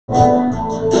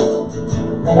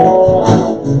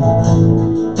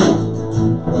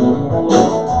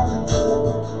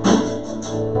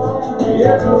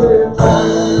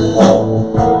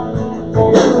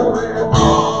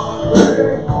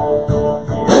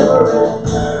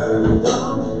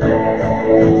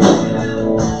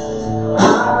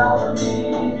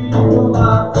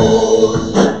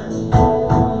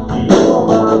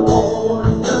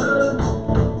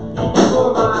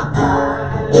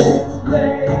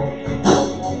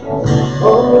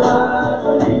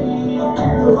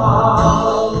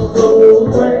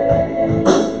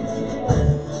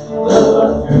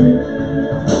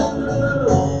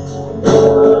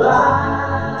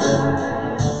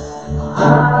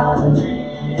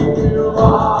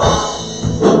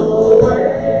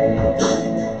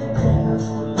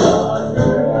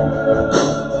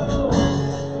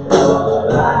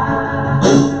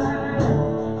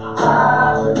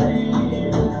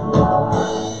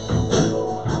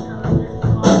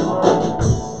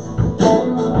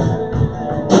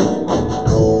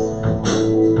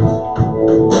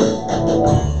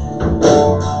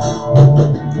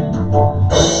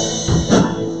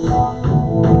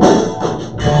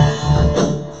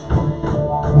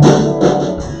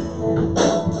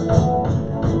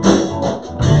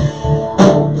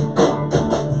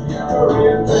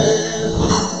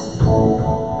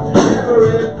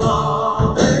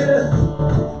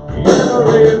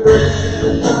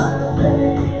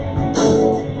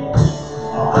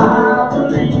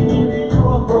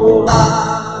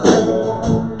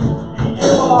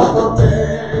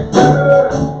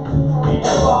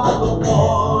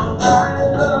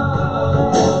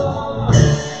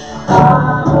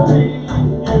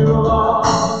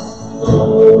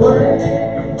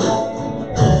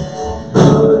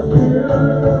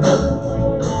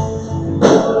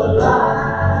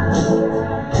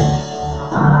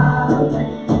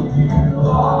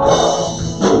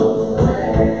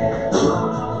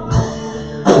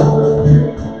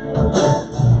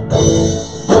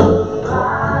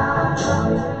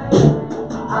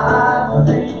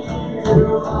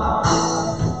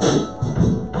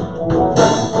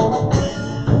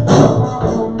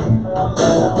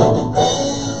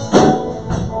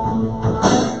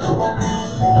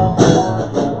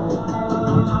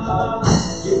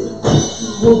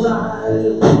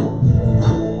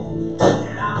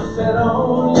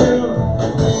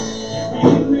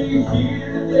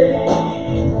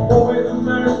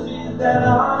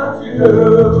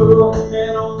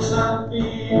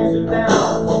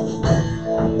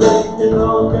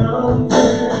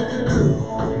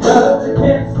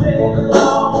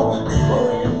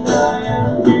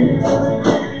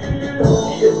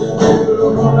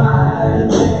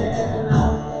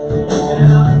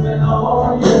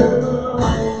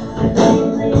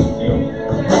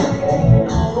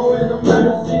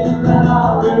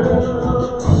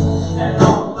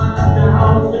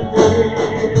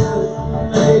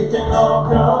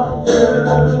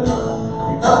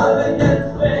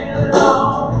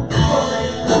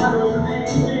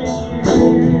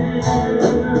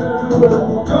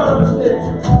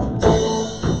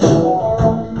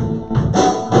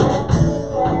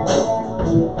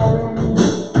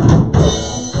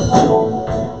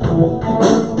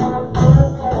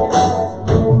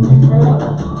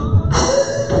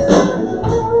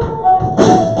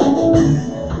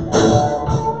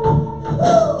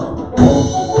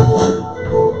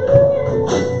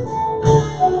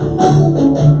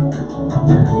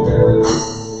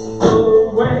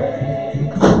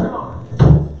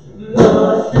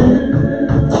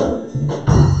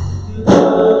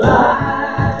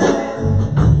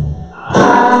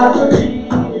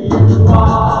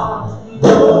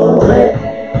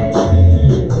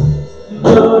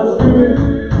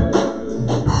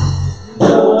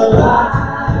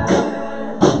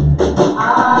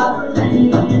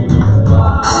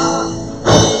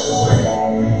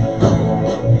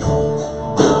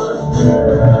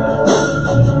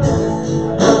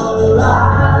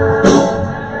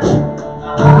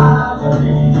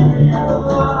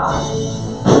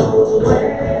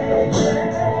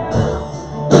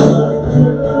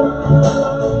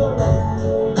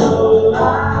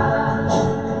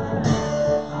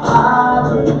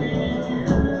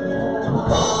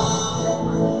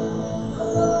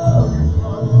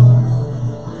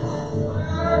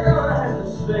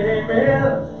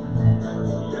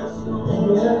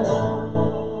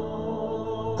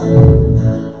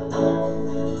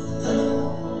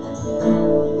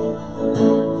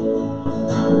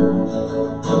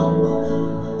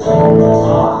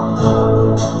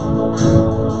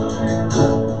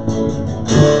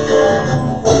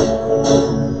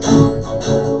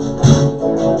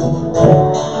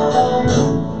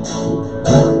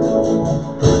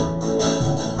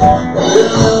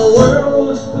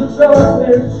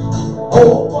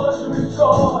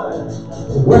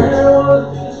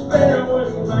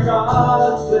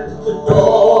the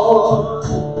door.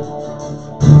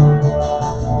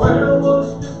 Where was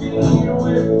to be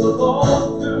when the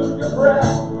Lord took a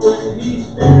breath, when he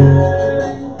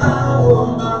said, I was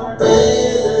my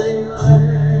baby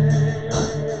land.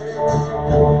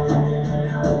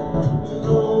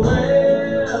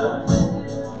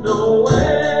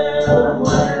 Nowhere,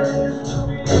 where is to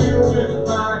be when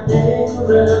my King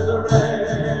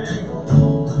resurrects?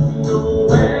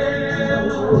 Nowhere,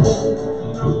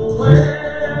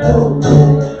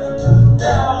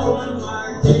 down when my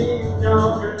King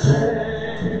conquers.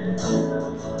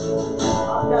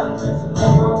 I've got to listen to my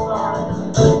song.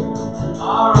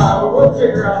 Alright, well, we'll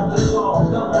figure out this song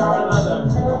somehow or another.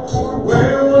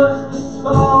 Where was the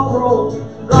sorrow,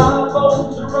 dry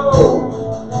bones arose?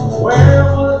 Where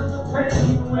was the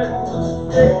pain when the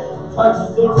stick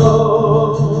touched the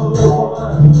road?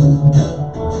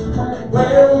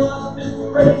 Where was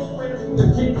disgrace when the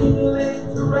King laid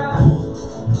to rest?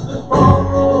 The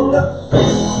stronghold of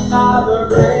sin, neither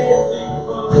great thing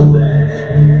was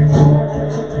there.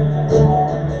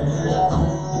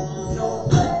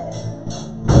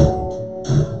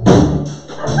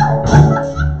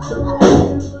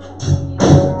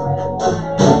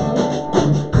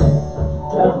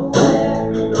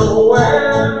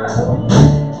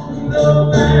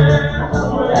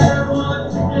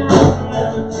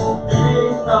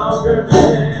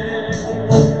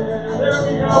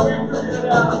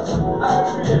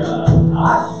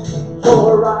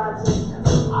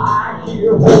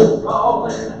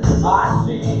 I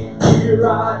see fear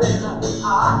rising, I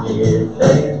hear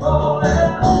chains falling, I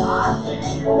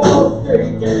see walls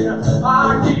shaking, I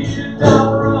hear down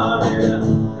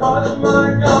running, cause my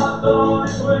God's on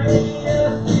his way,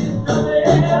 yes, he's coming.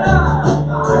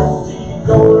 I see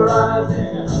gold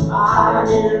rising, I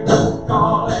hear guns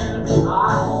calling, I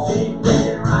see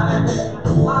pain rising,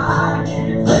 I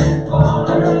hear chains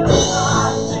falling,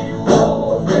 I see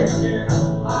walls shaking,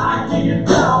 I hear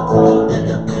down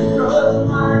running, cause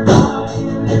my God is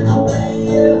in the way,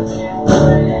 yes, he's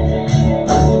coming.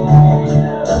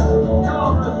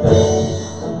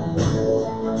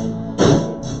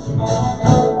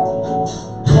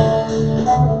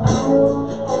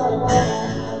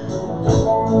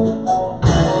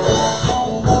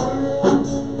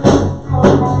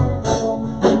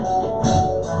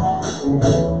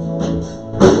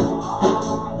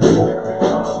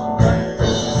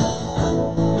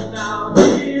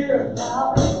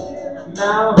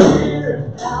 Now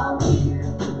here,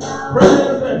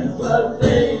 presence of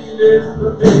things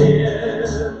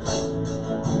disappears.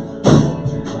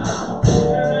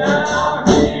 Now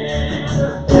here,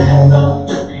 stands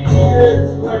undefeated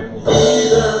when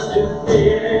Jesus is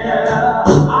here.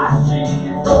 I see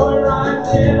joy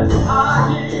rising, I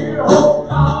hear hope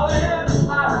calling,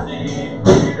 I see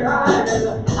fear hiding,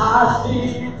 I see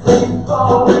chains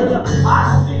falling, I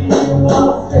see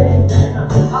walls shaking,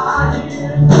 I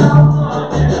hear sound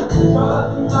running,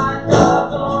 cause my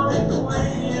God's on his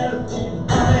way, yes, he's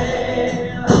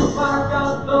coming. My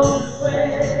God's on his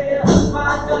way,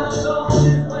 my God's on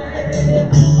his way,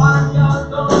 my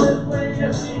God's on his way,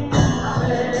 yes, he's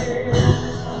coming.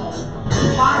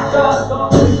 My God's on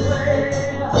his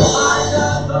way, my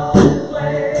God's on his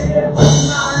way,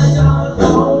 my God's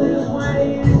on his way,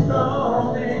 he's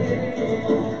coming.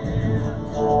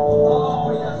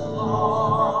 Oh, yes,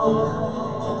 Lord.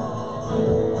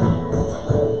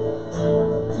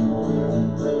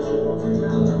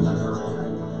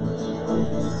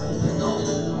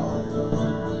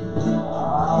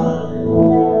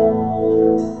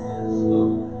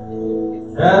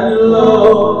 And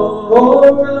love, oh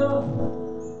God,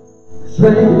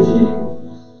 slave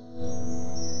Jesus,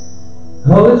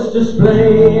 oh, it's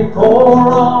displayed for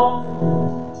all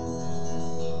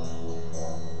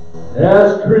as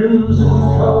crimson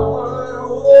covered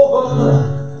over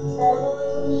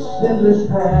sinless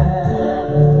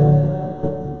hand.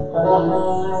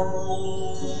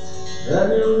 And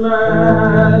your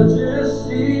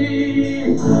majesty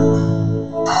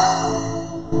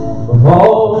of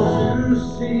all to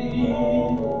see,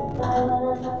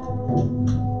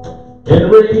 in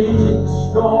raging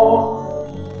storm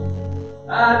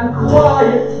and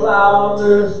quiet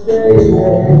cloudless day.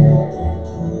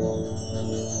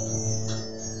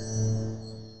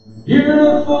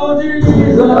 Beautiful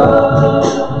Jesus,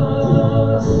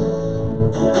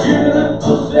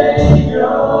 beautiful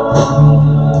Savior,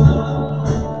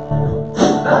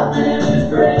 nothing is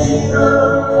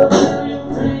greater than your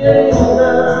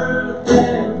Creator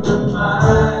in the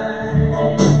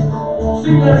mind.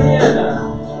 Sing that again.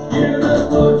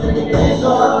 Beautiful Jesus,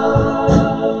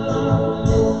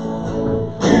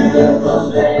 beautiful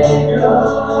Savior,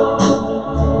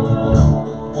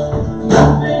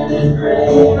 is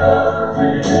greater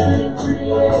than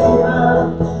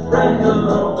Creator, friend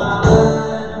of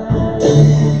mine.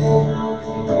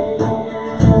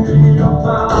 Your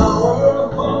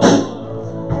powerful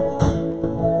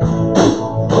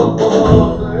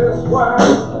above this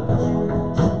world.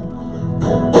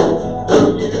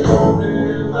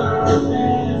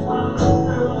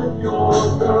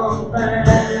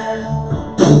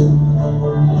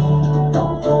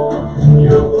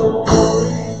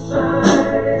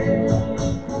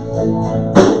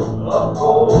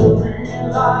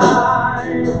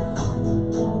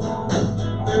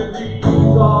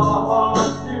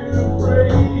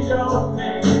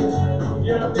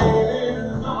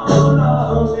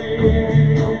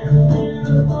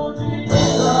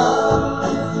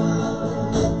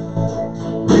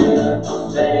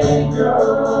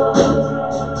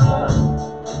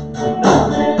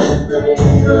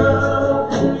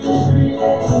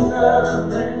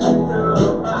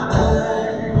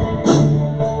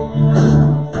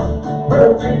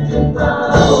 Perfect in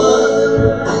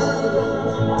power,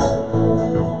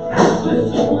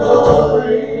 matchless in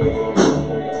glory.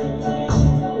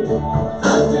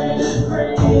 Nothing is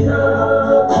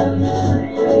greater than the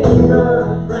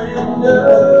Creator, friend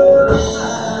of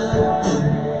mine.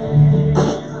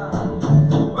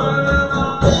 Well,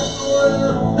 I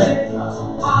will sing,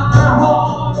 my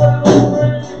heart will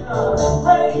ring,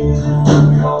 praises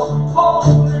to your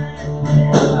holy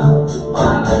King.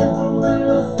 My lips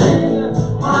will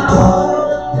sing, my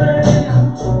heart will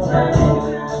ring,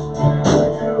 praises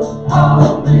to your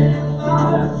holy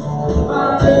King.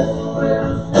 My lips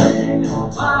will sing,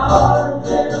 my heart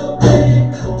will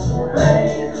ring,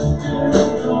 praises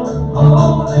to your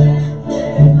holy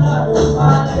King.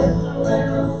 My lips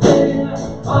will sing,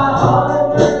 my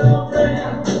heart will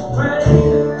ring,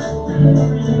 praises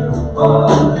to your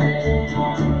holy King.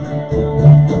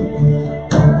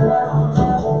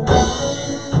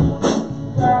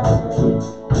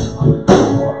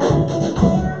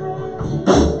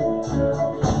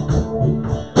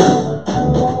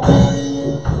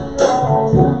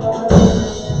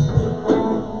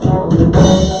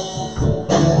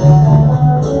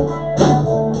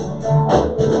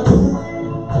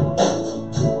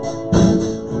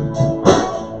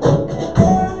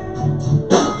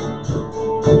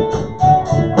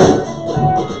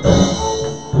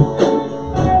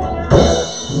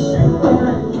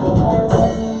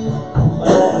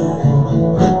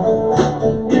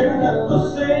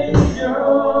 Beautiful Savior,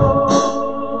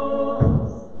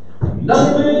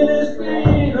 nothing is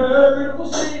greater,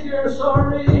 beautiful Savior,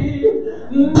 sorry.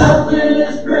 Nothing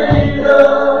is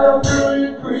greater than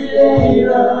your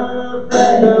Creator,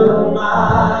 friend of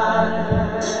mine.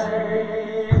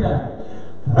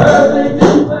 Perfect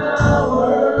in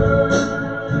power,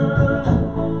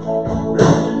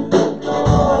 righteous in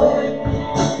glory.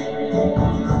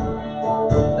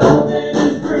 Nothing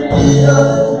is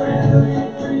greater than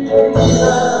your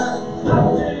Creator.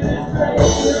 Nothing is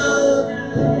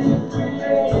greater than your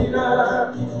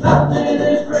Creator. Nothing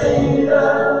is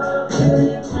greater than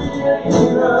your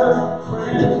Creator,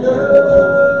 friend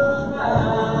of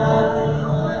mine.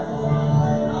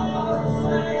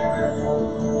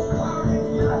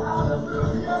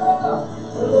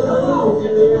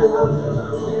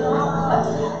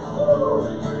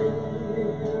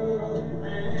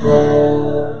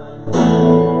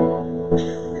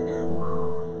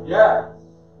 Yeah.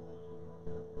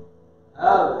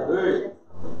 Hallelujah.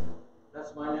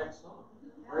 That's my next song.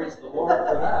 Praise the Lord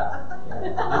for that.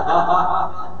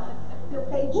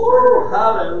 Woo,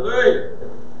 hallelujah.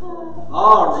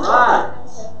 All right.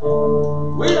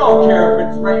 We don't care if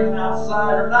it's raining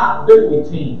outside or not, do we,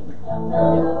 team?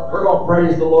 We're going to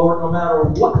praise the Lord no matter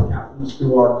what happens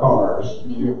to our cars.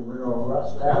 We're going to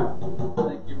rust out.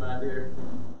 Thank you, my dear.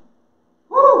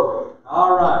 Woo!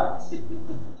 All right.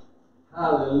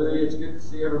 Hallelujah. It's good to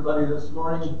see everybody this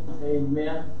morning.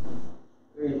 Amen.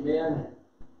 Amen.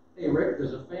 Hey, Rick,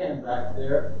 there's a fan back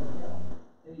there.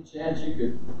 Any chance you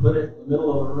could put it in the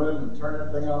middle of the room and turn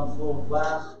that thing on full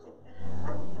blast?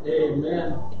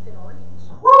 Amen.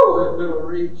 Woo! If it'll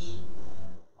reach.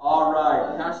 All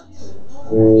right. It's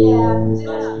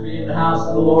nice to be in the house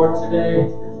of the Lord today.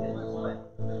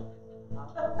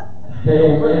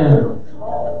 Amen.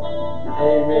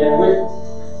 Amen.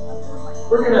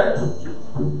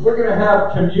 We're gonna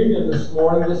have communion this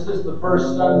morning. This is the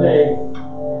first Sunday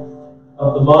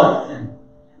of the month.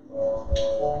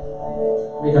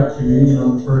 We have communion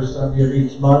on the first Sunday of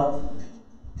each month,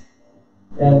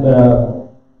 and I'm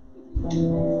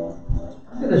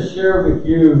going to share with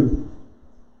you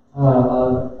a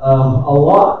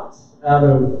lot out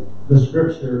of the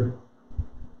Scripture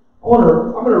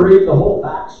I'm going to read the whole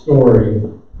backstory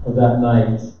of that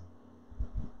night,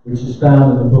 which is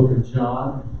found in the book of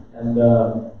John. I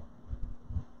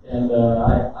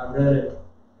read it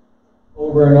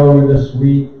over and over this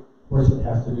week. Of course, it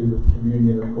has to do with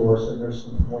communion, of course, and there's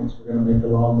some points we're going to make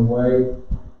along the way.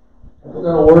 And we're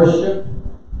going to worship.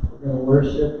 We're going to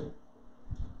worship.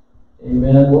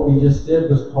 Amen. What we just did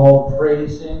was called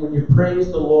praising. When you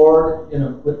praise the Lord in a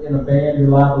band, you're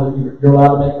allowed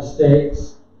to make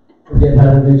mistakes. Forget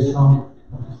how to do some.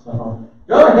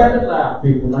 Go ahead and laugh,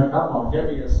 people. Now, come on, give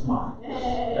me a smile.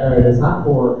 There it is. I'm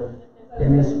bored. Give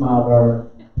me a smile, brother.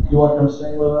 You want to come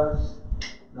sing with us?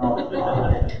 No.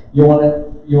 You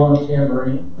want a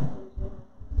tambourine?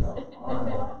 No.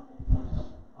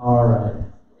 All right.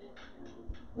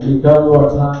 When we come to our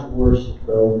time of worship,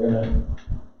 though, we're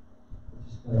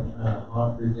just going to kind of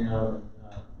hunker down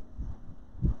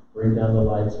and bring down the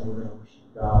lights, and we're going to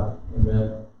worship God.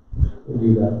 Amen. We'll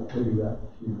do that in a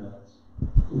few minutes.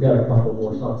 We've got a couple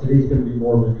more songs. Today's going to be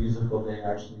more of a musical day,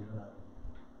 actually,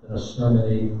 than a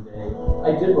sermonating day.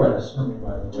 I did write a sermon,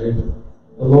 by the way, but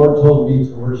the Lord told me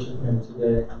to worship Him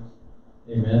today.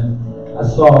 Amen. I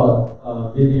saw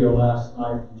a video last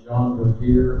night from John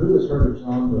Bevere. Who has heard of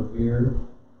John Bevere?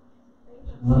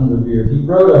 John Bevere.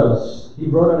 He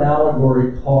wrote an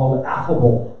allegory called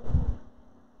Affable.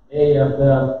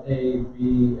 Affable.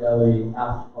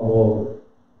 Affable.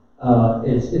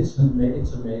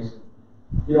 It's amazing.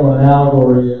 You know what an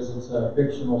allegory is? It's a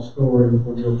fictional story with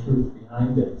a real truth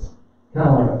behind it. It's kind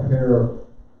of like a parable.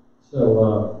 So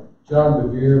John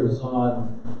Bevere was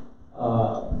on, I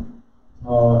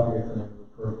forget the name of the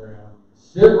program,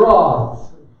 Sid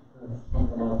Roth.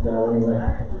 Something like that anyway.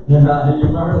 Yeah, you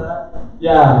remember that?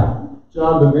 Yeah.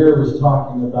 John Bevere was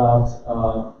talking about,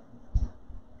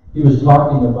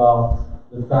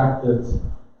 the fact that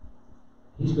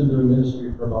he's been doing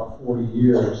ministry for about 40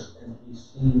 years, and he's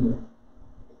seen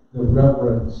the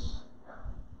reverence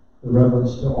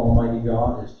to Almighty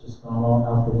God has just gone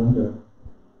out the window.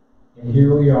 And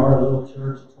here we are, a little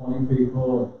church, 20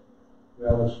 people.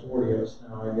 Well, there's 40 of us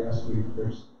now, I guess. We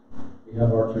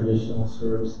have our traditional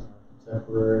service and our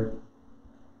contemporary.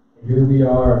 And here we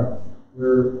are.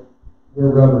 We're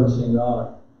reverencing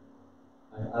God.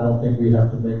 I don't think we have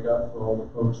to make up for all the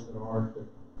folks that aren't, but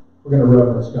we're going to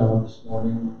reverence God this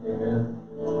morning. Amen.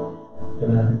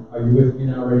 Are you with me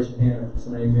now? Raise your hand if it's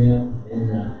an amen.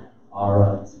 Amen. All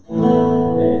right.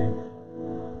 Amen.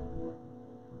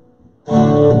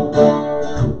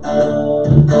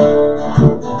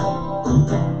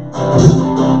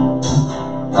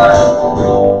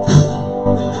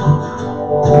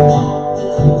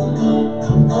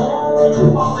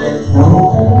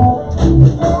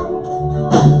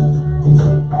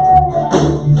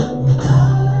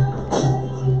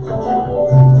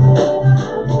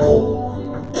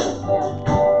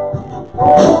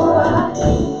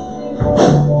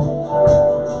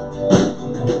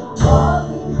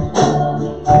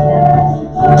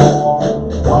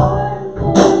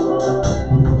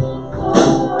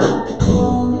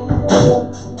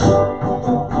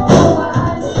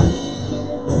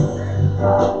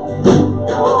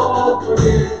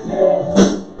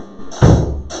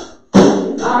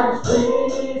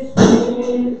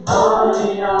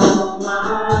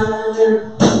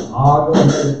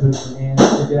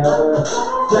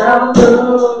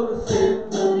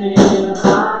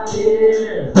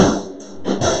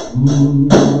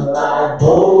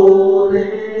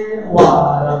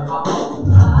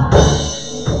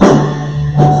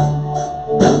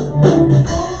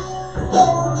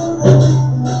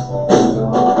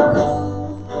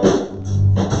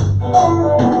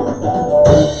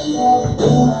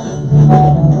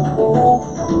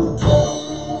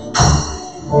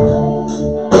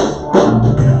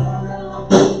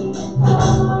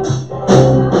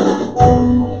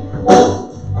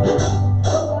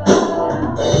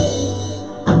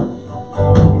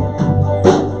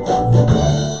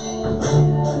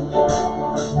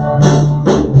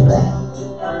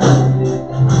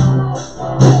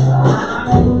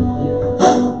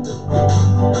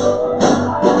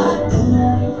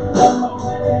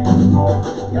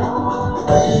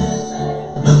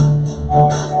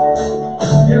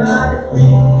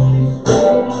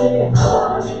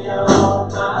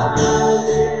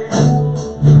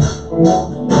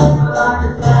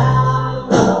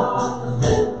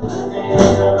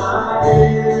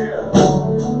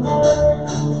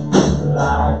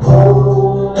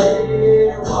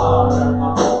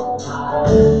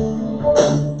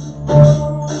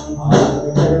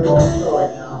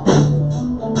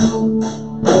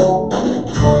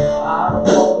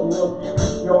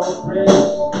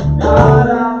 God,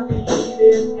 I need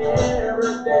it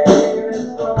every day.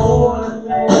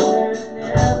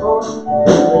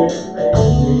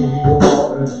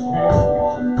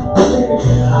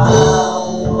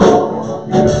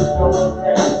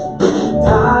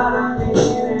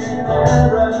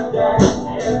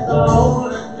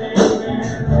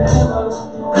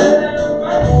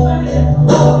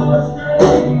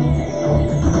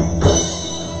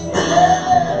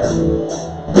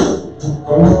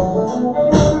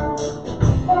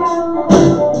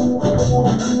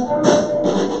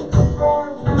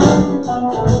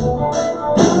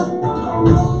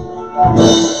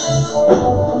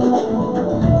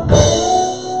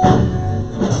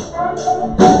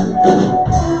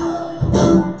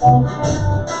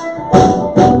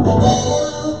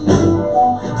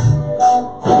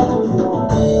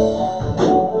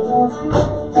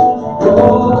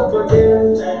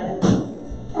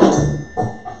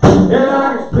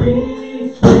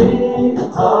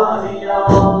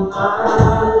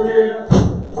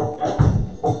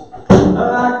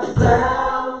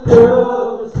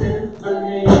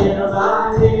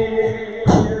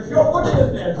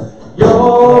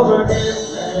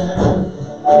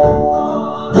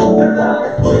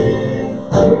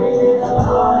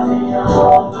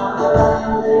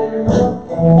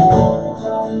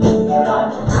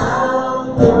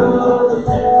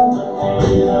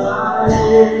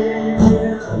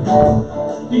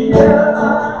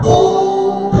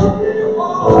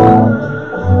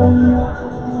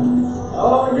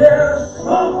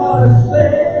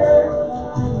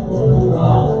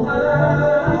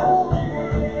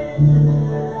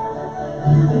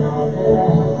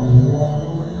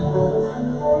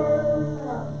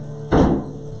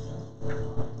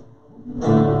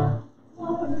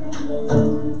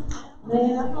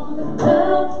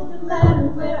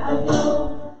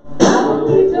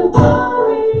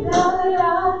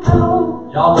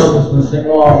 Y'all know this one, sing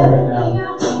along with it now.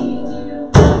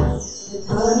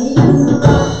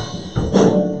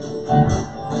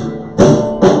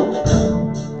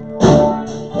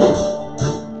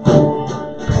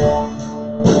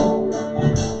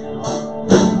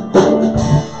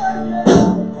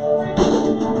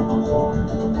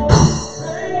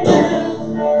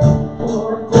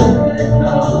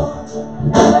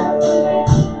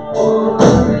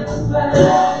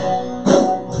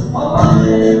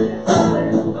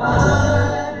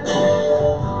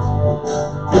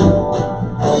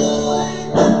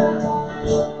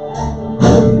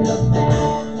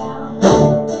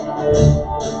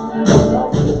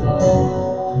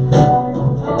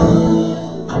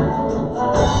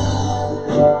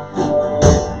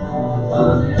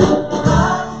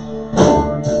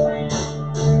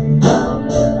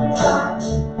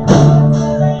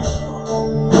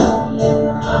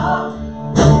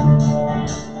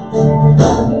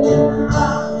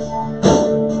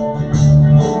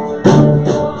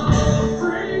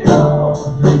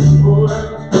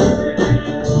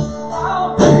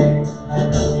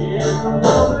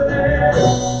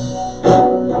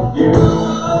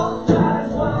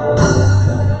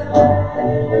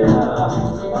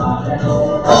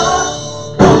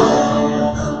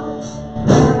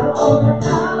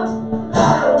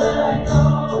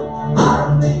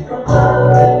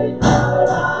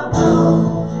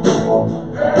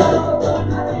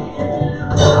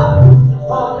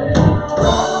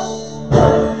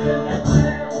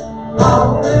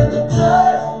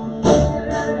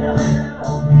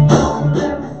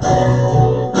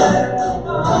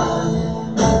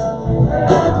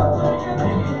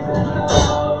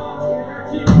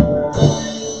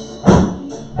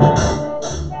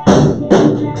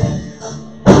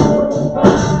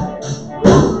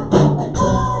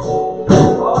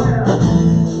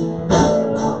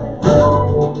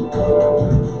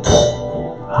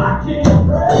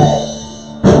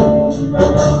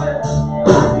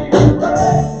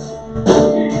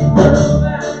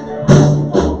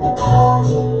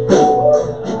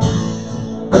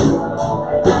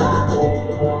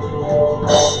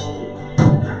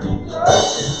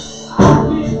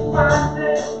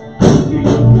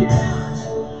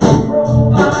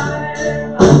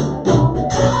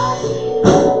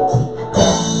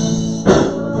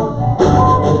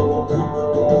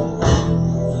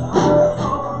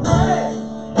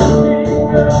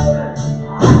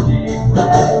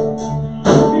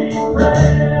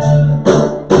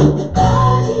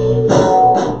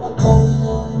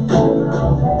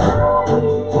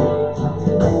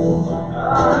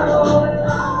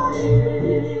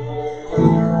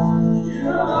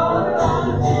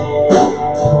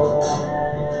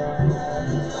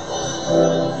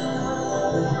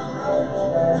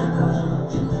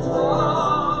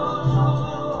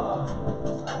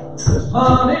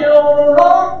 Honey on the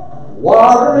rock,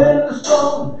 water in the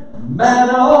stone,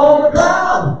 manna on the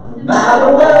ground, no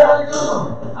matter where I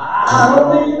go. I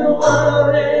don't need to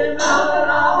worry now that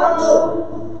I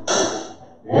know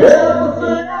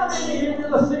everything I need.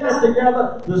 Let's sing it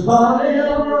together. There's honey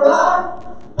on the rock,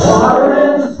 water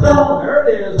in the stone. There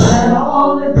it is. Manna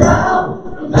on the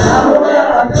ground, no matter where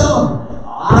I go.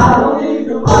 I don't need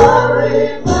to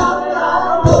worry now that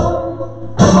I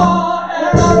know. Oh,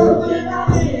 everything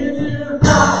I need is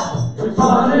now. There's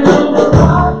honey on the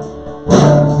rock,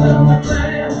 water in the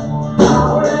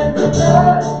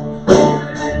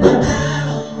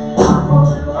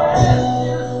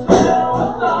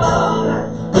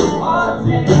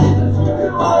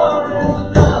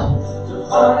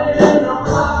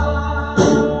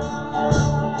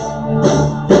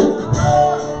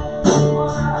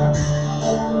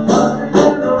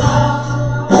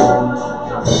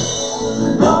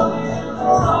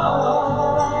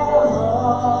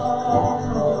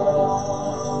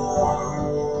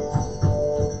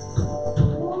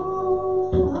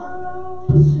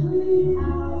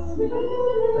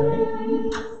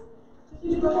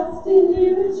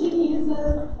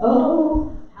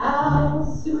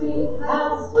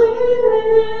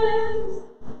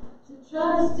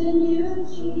trust in you,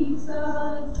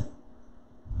 Jesus.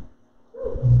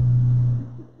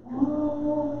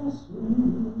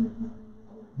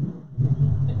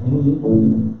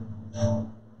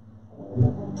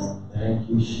 Thank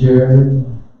you,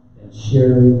 Sharon and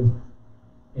Sherry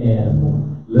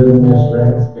and Little Miss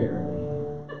Raspberry.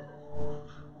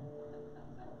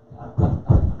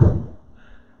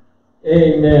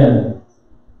 Amen.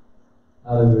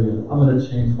 Hallelujah. I'm going to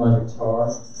change my guitar.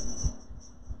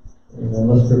 Amen.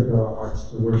 Let's prepare our hearts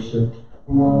to worship.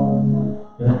 I'm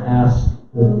going to ask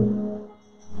that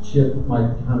Chip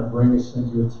might kind of bring us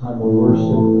into a time of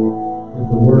worship with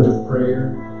the word of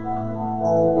prayer.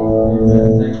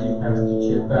 Amen. Thank you, Pastor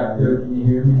Chip, back there. Can you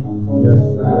hear me? Yes.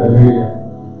 Hallelujah.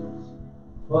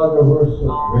 Father, we're so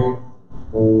grateful.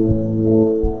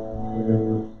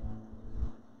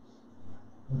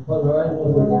 And Father, I know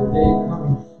there's a day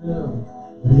coming soon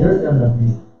when you're going to be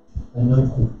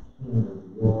anointed soon.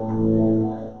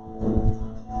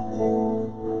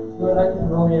 Lord, I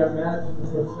can only imagine the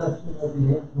procession of the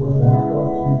angels that are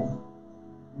going to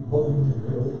be holding the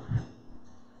village.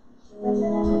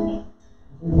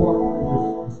 We walk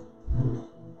through this.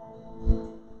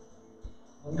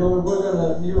 And Lord, we're going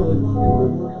to kneel at you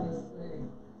and we're going to sing.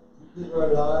 You give our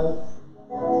lives.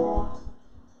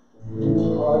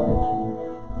 You are the King.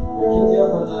 The King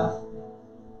everlasting.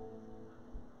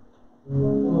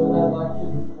 Lord, I'd like you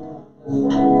to move this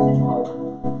Father.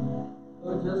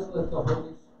 Lord, just let the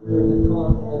Holy Spirit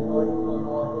come and anoint on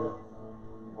all of us.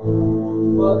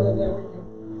 Father, that we can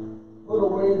put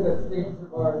away the things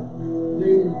of our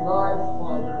daily lives,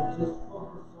 Father, and just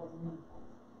focus on you.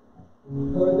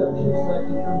 Lord, the peace that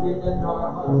you can bring into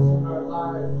our hearts and our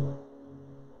lives.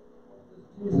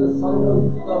 Jesus, I know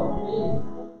you love me.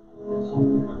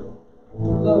 You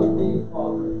love me,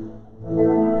 Father.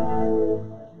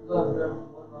 You love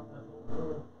everyone on that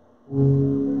earth.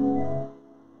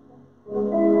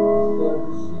 Lord,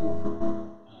 receive.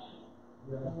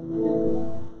 Yes, Jesus.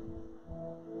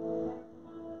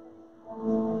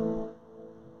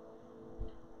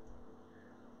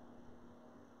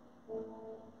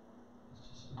 Let's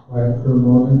just be quiet for a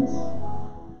moment.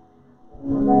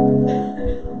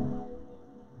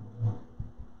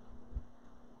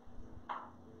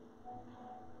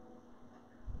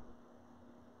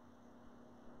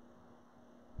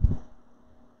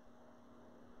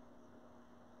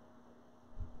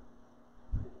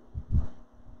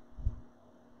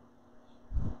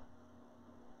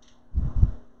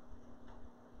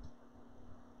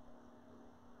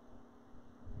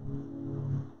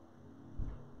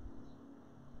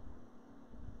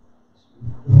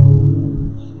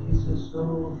 Jesus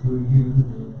over you.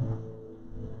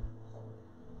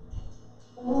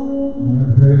 You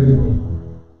heard me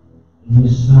in your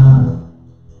son.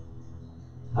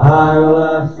 I will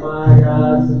ask my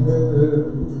God to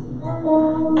move.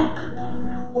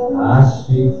 I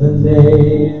speak the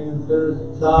name, 'cause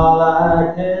it's all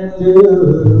I can do.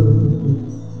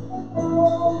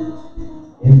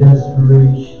 In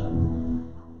desperation,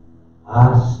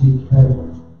 I seek heaven.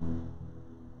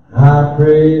 I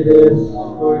pray this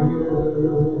for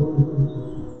you.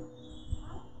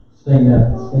 Sing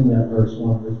that verse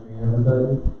one with me,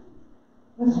 everybody.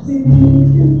 Let's be The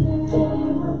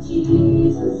name of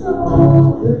Jesus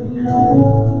over you.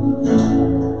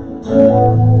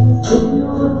 In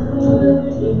your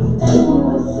hurting and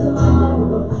your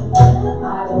sorrow,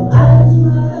 I will ask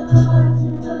my God to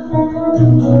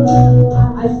move.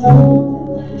 I speak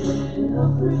the name of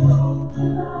praise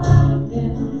that I can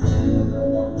do.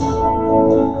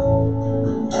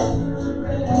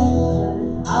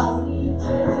 Desperation, I'll seek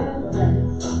heaven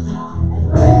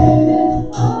and pray this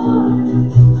for you.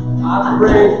 I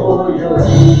pray for your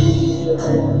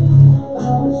healing.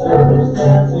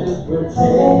 Circumstances will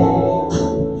change.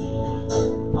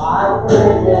 I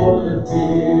pray for the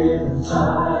fear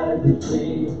inside the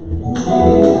tree. In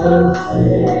Jesus'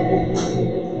 name.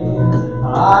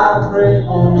 I pray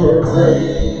for a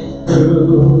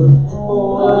breakthrough.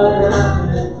 For what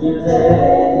happened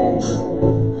today.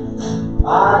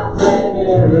 I pray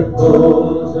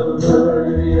miracles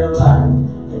over your life.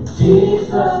 In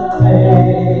Jesus'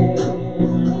 name.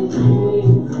 In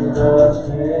Jesus'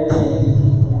 name.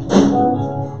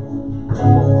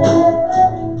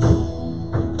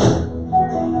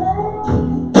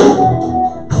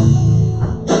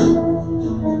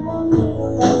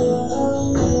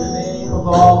 In the name of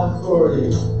all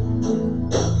authority.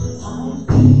 I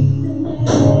speak the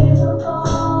name of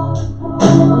all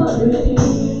authority.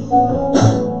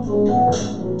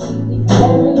 In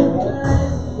every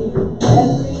blessing,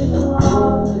 every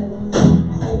promise,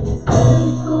 it is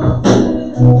faithful to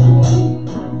me.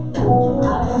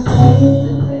 I speak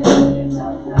the name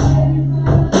of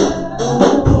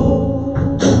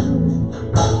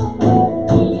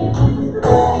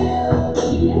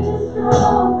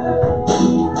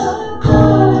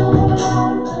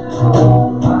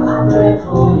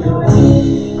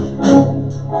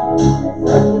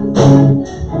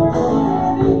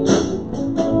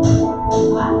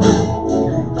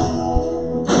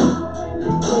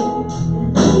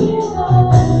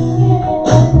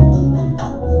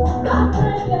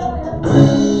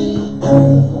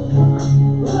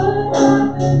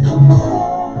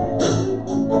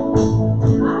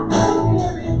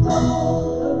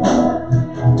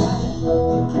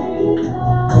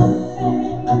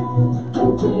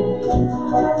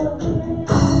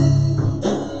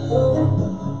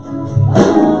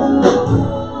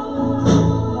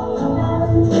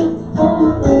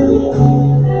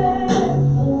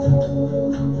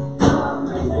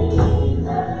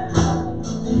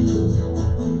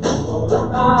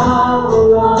I'm a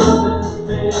loving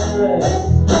spirit,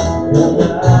 and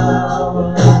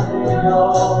now I'm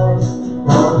yours.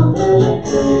 I'm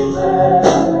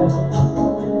receiving,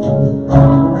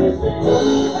 I'm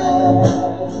receiving.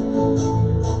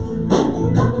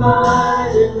 In the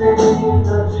mighty name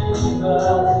of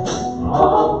Jesus,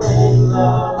 all things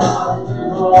are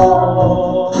possible.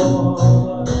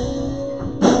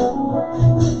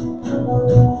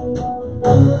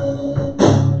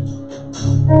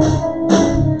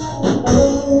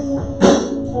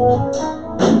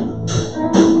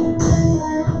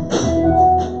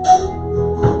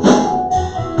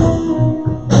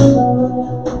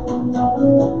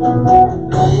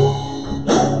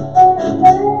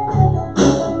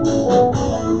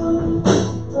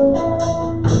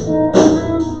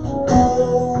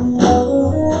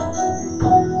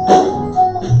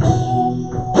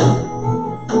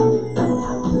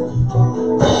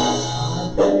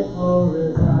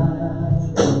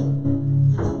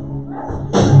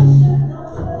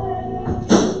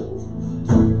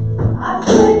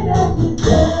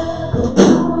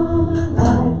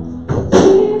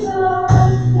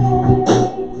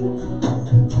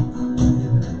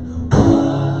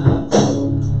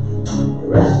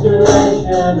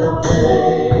 Restoration of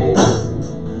faith.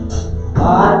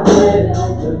 I pray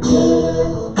that the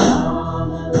devil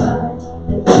come alive.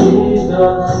 In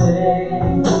Jesus'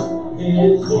 name,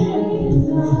 in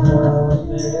Jesus'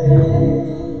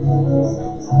 name.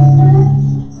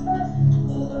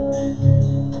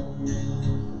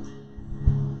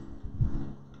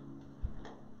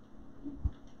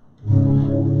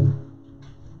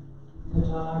 The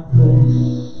dark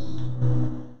place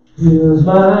fills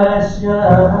my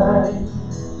sky.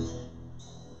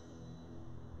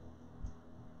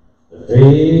 The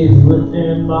faith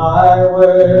within my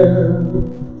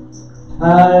world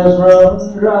has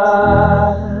run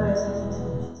dry.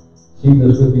 Sing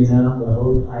this with me now. The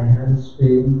hope I had is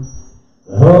fading.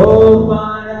 The hope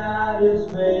I had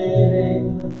is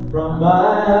fading from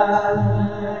my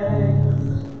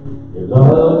eyes. Your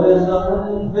love is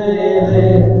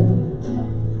unfailing.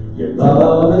 Your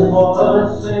love is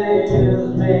what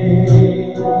saves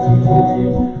me.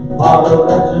 Father,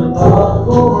 let your love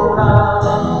go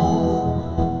around.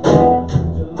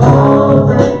 Your love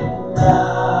bring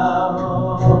down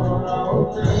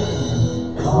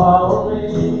on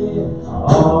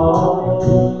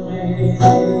me.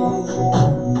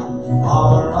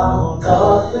 Father, I want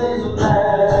nothing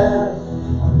less.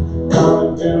 Come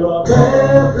and fill up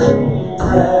every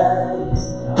breath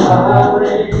I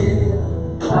breathe.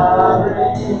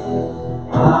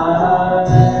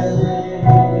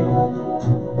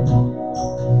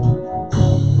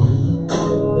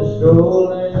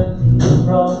 Stolen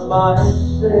from my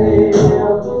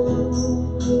sails,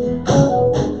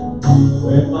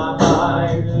 when my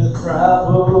mind has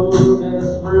traveled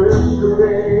desperate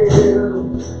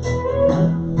trails,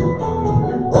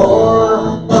 before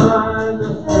I find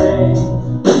the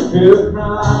strength to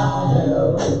cry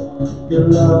out,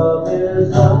 your love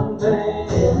is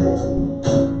unfailing.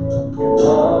 Your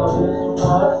love is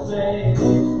what saves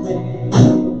me.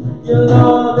 Your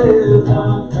love is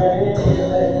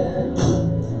unfailing.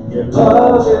 Your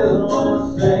love is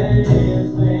what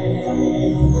saves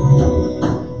me.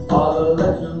 Father,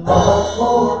 let your love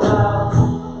pour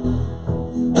out.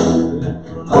 Let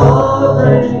your love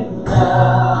rain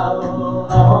down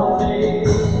on me,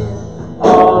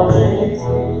 on me,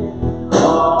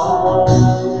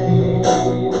 on me.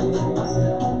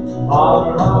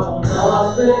 Father, I want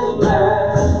nothing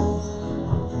less.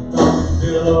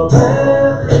 Fill up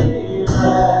every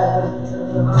breath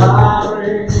I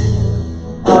breathe.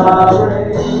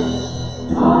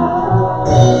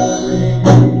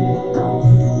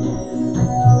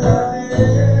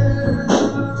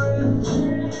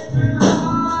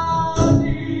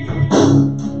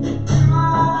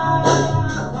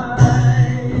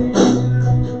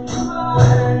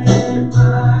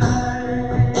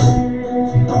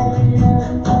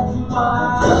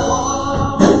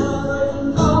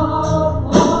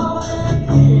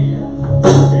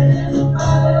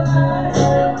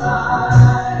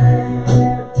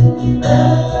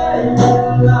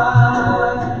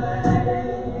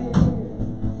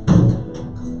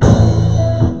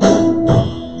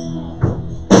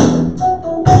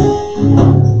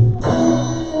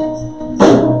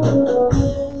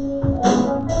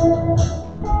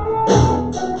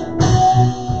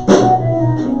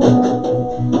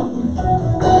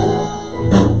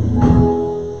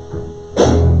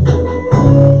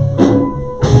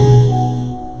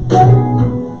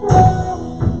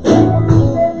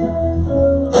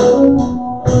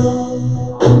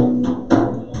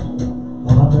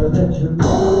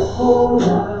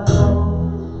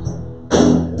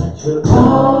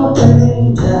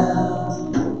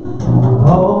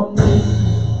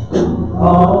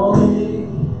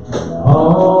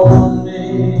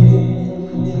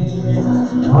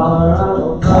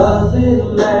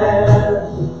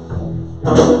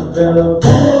 Come fill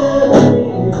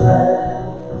every glass.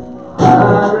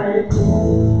 I bring,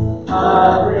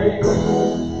 I bring,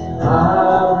 I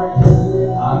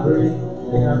bring, I bring,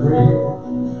 sing I bring,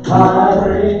 I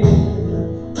bring,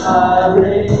 I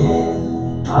bring,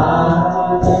 I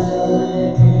bring,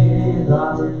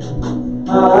 I bring,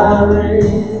 I bring,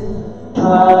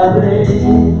 I bring,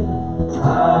 I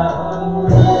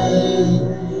bring.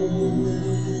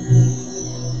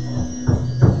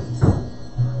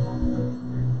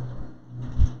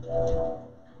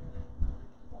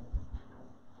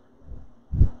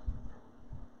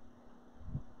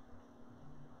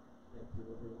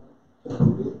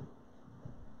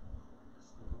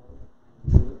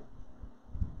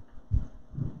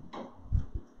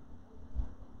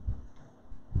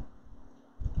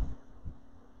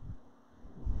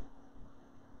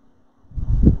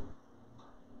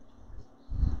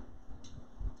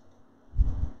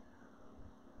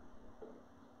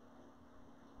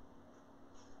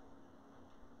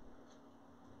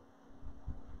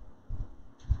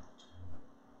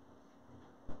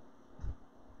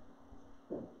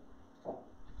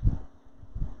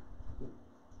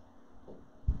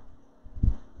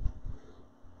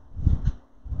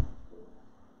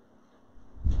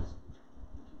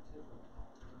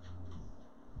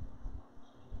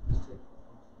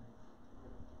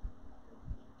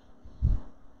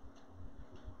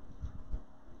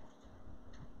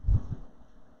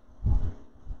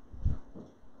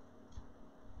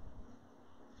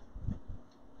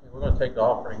 We're going to take the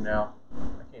offering now.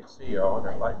 I can't see y'all. I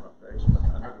got light in my face, but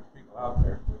I know there's people out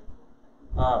there.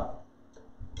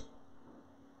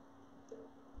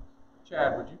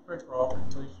 Chad, would you pray for offering,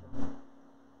 please?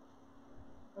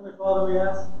 Heavenly Father, we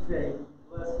ask today that you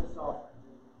bless this offering.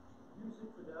 Use it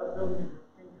for the upbuilding of your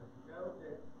kingdom. We know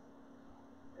that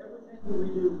everything that we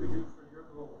do for your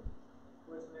glory.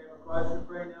 For the name of Christ, we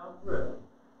pray now and forever.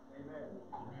 Amen.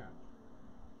 Amen.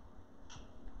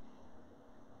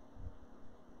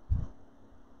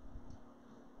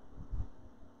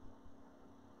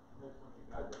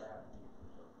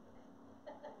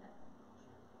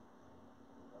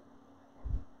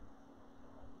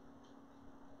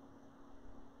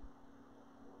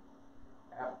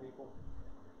 Half people.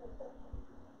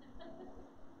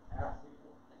 Half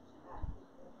people.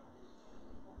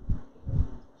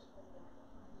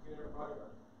 Get everybody right.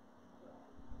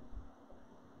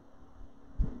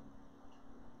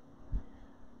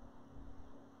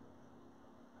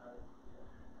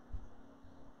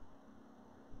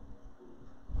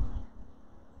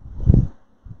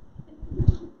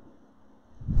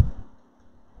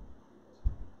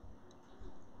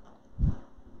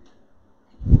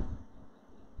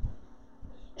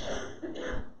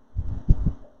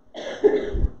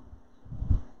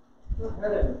 Go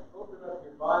ahead and open up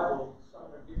your Bible. I'm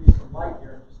going to give you some light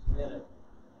here in just a minute.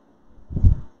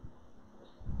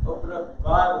 Open up your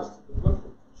Bibles to the book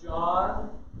of John,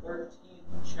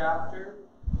 13th chapter.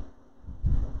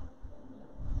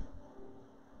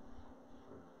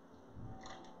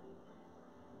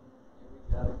 We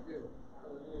got it good.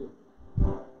 Hallelujah.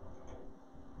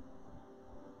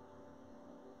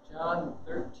 John,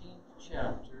 13th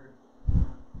chapter.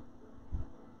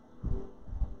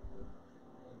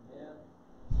 Amen.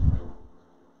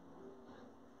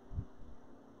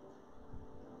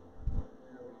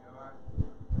 There we are.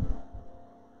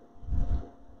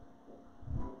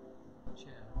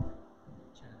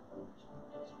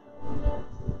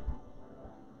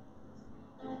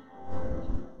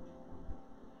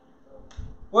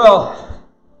 Well,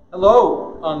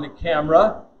 hello on the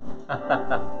camera.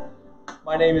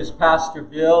 My name is Pastor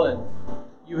Bill, and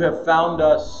you have found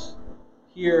us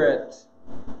here at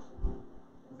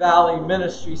Valley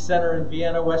Ministry Center in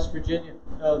Vienna, West Virginia.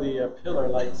 Oh, the pillar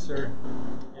lights, sir.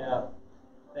 Yeah,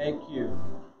 thank you.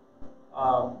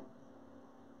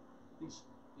 These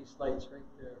lights right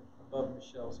there above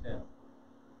Michelle's head.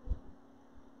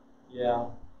 Yeah.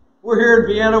 We're here in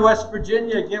Vienna, West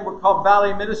Virginia. Again, we're called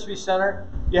Valley Ministry Center.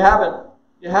 You haven't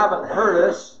heard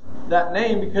us that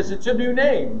name because it's a new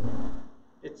name.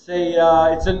 It's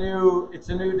a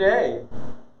new day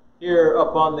here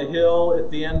up on the hill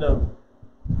at the end of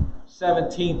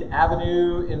 17th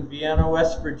Avenue in Vienna,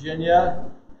 West Virginia.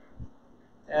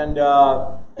 And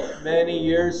many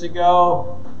years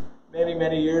ago, there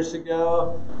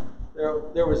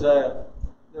was a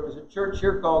church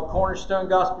here called Cornerstone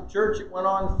Gospel Church. It went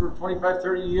on for 25,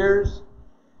 30 years,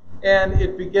 and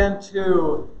it began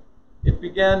to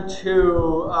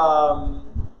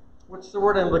what's the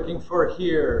word I'm looking for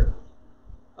here?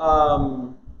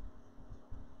 I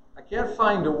can't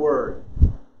find a word.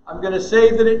 I'm going to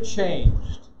say that it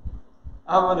changed.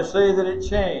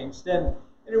 And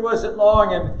And it wasn't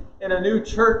long, and a new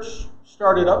church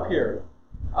started up here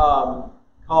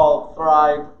called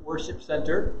Thrive Worship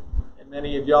Center. And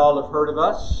many of y'all have heard of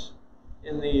us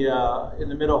in the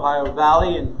Mid-Ohio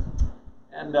Valley.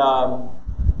 And as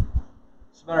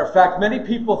a matter of fact, many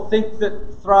people think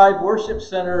that Thrive Worship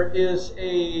Center is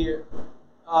a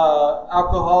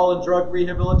alcohol and drug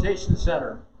rehabilitation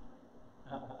center.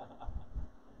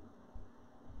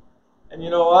 And you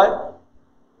know what?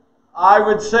 I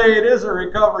would say it is a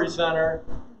recovery center.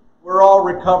 We're all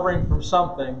recovering from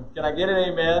something. Can I get an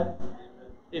amen?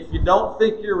 If you don't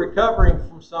think you're recovering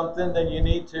from something, then you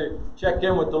need to check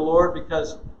in with the Lord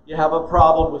because you have a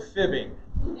problem with fibbing.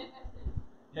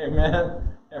 Amen?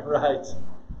 Right.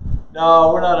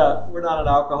 No, we're not an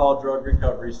alcohol drug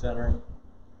recovery center.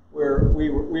 We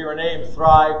were named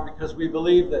Thrive because we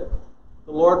believe that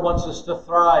the Lord wants us to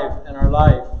thrive in our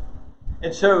life.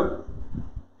 And so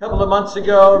a couple of months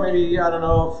ago, maybe,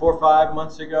 4 or 5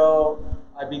 months ago,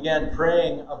 I began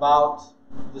praying about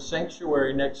the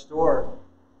sanctuary next door.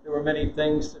 There were many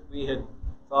things that we had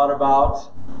thought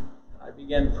about. I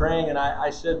began praying and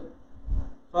I said,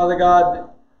 Father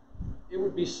God, it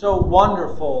would be so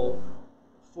wonderful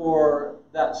for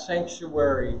that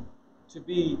sanctuary to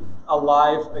be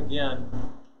alive again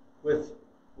with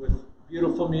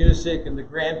beautiful music and the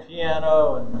grand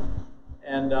piano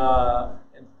and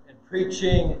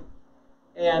preaching.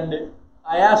 And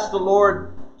I asked the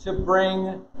Lord to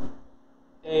bring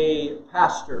a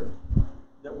pastor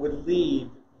that would lead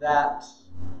that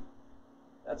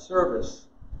service.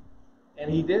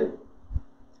 And he did.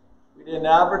 We didn't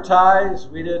advertise.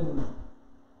 We didn't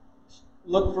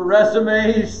look for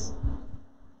resumes.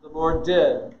 The Lord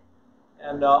did.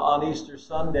 And on Easter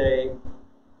Sunday,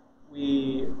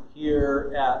 we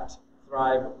here at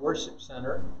Thrive Worship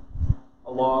Center,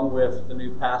 along with the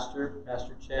new pastor,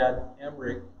 Pastor Chad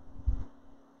Emmerich,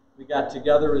 we got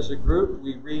together as a group.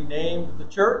 We renamed the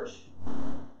church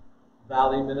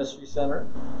Valley Ministry Center.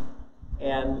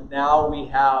 And now we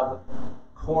have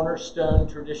Cornerstone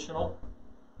Traditional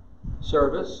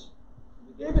Service.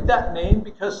 We gave it that name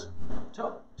because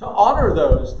to honor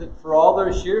those that for all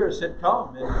those years had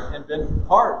come and been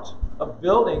part of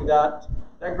building that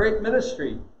great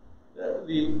ministry.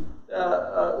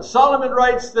 Solomon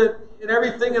writes that in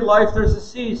everything in life there's a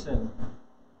season.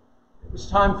 It was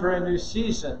time for a new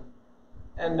season.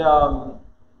 And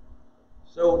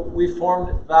so we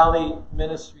formed Valley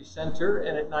Ministry Center,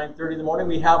 and at 9:30 in the morning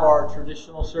we have our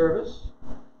traditional service. I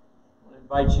want to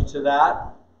invite you to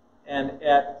that. And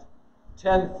at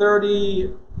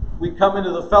 10:30 we come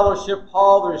into the fellowship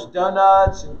hall. There's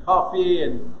donuts and coffee,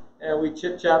 and we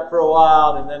chit-chat for a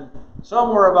while, and then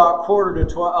somewhere about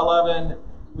 11:45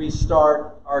 we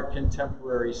start our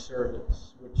contemporary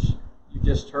service, which you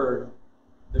just heard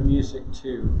the music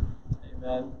to.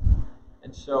 Amen.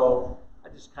 And so I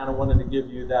just kind of wanted to give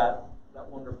you that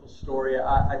wonderful story.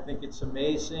 I think it's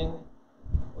amazing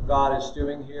what God is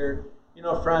doing here. You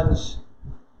know, friends,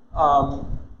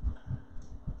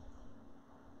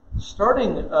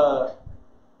 starting a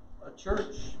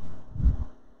church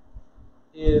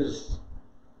is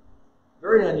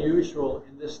very unusual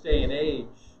in this day and age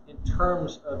in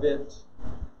terms of it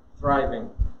thriving.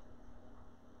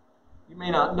 You may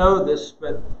not know this,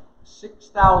 but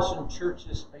 6,000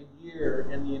 churches a year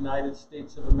in the United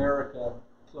States of America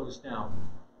close down.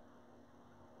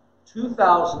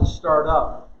 2,000 start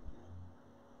up.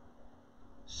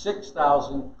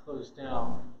 6,000 close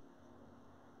down.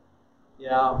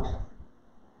 Yeah.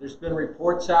 There's been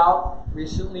reports out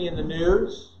recently in the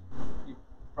news. You've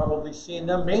probably seen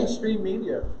them. Mainstream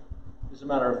media, as a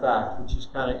matter of fact, which is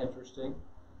kind of interesting.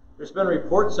 There's been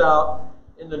reports out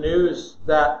in the news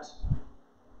that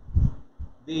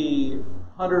the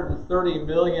 130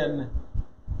 million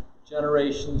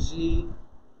Generation Z,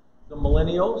 the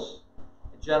millennials,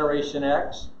 Generation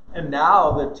X, and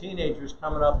now the teenagers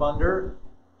coming up under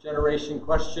Generation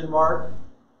question mark,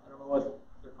 I don't know what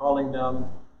they're calling them,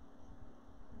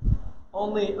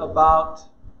 only about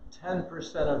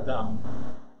 10% of them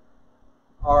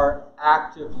are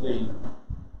actively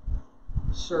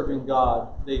serving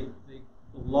God. They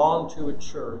belong to a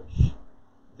church.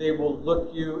 They will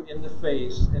look you in the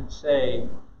face and say,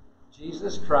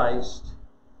 Jesus Christ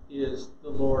is the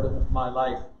Lord of my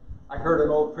life. I heard an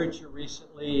old preacher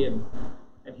recently, and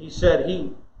he said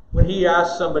when he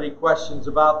asked somebody questions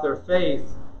about their faith,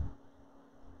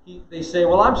 they say,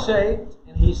 well, I'm saved.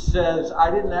 And he says, I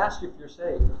didn't ask if you're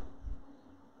saved.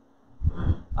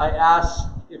 I asked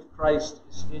if Christ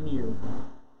is in you.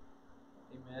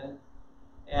 Amen.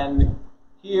 And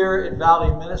here at Valley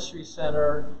Ministry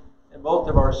Center, in both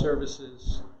of our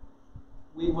services,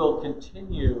 we will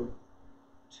continue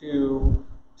to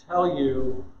tell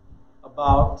you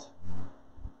about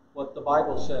what the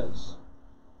Bible says.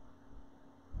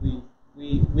 We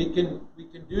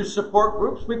can do support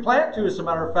groups. We plan to, as a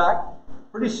matter of fact,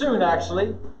 pretty soon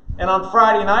actually. And on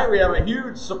Friday night we have a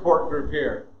huge support group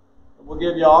here. We'll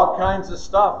give you all kinds of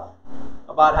stuff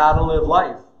about how to live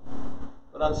life.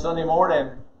 But on Sunday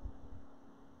morning,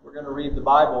 we're going to read the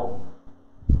Bible,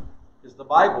 because the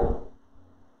Bible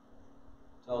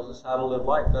tells us how to live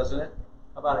life, doesn't it?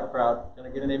 How about it, crowd? Can I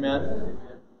get an amen? Amen.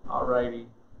 All righty.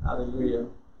 Hallelujah.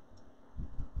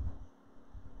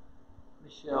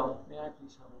 Michelle, may I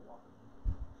please have a walk?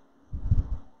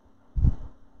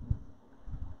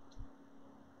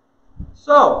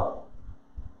 So,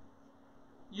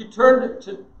 you turned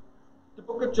to the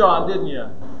book of John, didn't you?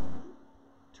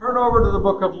 Turn over to the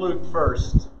book of Luke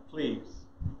first, please.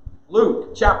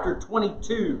 Luke chapter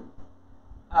 22.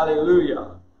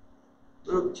 Hallelujah.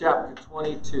 Luke chapter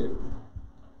 22.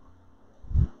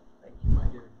 Thank you, my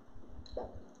dear.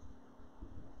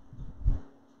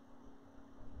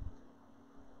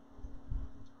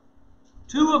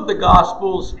 Two of the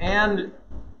Gospels and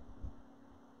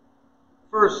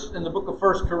first in the book of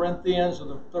 1 Corinthians,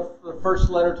 or the first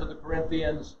letter to the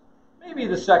Corinthians, maybe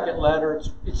the second letter,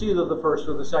 it's either the first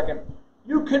or the second.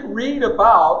 You can read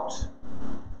about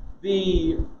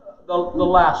the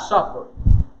Last Supper.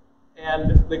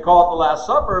 And they call it the Last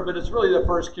Supper, but it's really the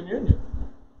First Communion.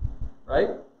 Right?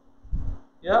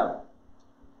 Yeah.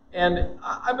 And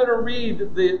I'm going to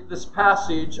read this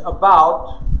passage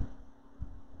about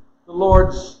the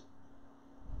Lord's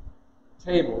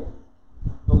table,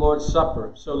 the Lord's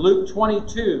Supper. So Luke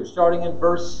 22, starting in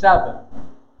verse 7.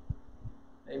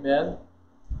 Amen.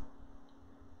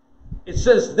 It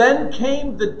says, "Then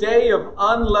came the day of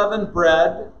unleavened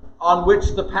bread, on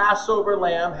which the Passover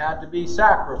lamb had to be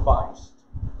sacrificed."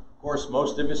 Of course,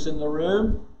 most of us in the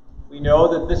room, we know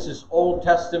that this is Old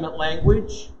Testament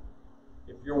language.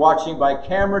 If you're watching by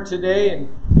camera today and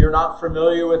you're not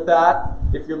familiar with that,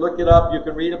 if you look it up, you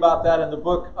can read about that in the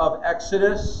book of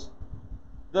Exodus.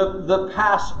 The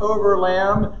Passover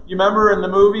lamb, you remember in the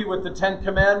movie with the Ten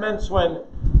Commandments when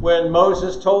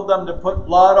Moses told them to put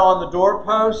blood on the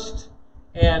doorpost,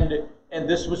 and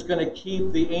this was going to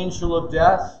keep the angel of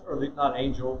death, or not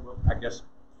angel, I guess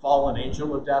fallen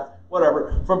angel of death,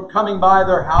 whatever, from coming by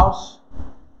their house.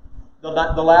 The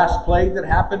last plague that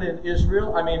happened in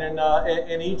Israel,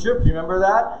 in Egypt, you remember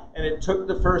that? And it took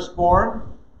the firstborn,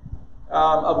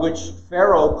 of which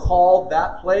Pharaoh called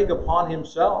that plague upon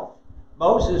himself.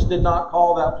 Moses did not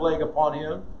call that plague upon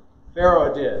him.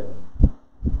 Pharaoh did.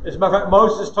 As a matter of fact,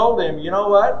 Moses told him, you know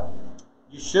what?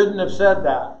 You shouldn't have said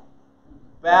that.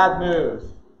 Bad move.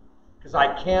 Because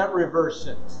I can't reverse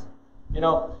it.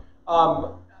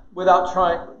 Without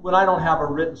trying, when I don't have a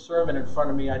written sermon in front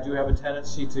of me, I do have a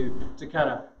tendency to kind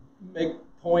of make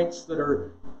points that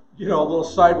are, little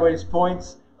sideways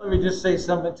points. Let me just say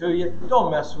something to you.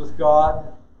 Don't mess with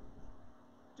God.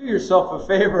 Do yourself a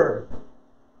favor.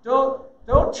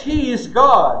 Don't tease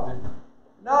God.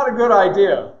 Not a good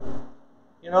idea.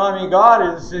 God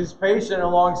is patient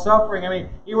and long-suffering.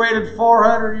 He waited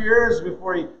 400 years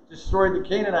before he destroyed the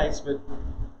Canaanites, but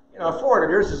 400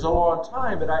 years is a long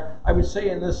time, but I would say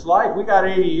in this life, we got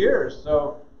 80 years,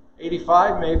 so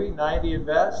 85 maybe, 90 at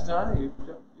best, huh? You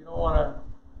don't want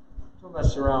to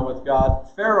mess around with God.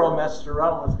 Pharaoh messed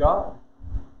around with God.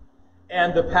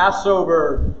 And the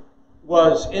Passover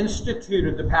was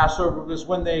instituted. The Passover was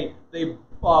when I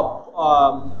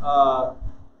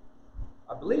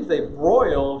believe they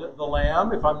broiled the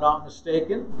lamb, if I'm not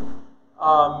mistaken,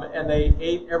 and they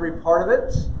ate every part of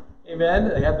it. Amen.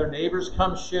 They had their neighbors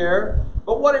come share.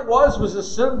 But what it was a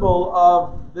symbol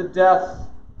of the death,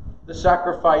 the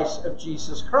sacrifice of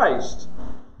Jesus Christ.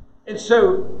 And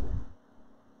so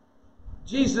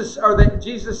Jesus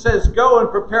says, "Go and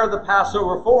prepare the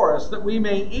Passover for us, that we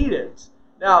may eat it."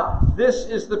 Now, this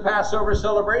is the Passover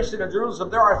celebration in Jerusalem.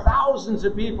 There are thousands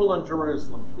of people in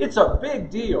Jerusalem. It's a big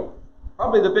deal.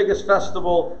 Probably the biggest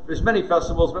festival. There's many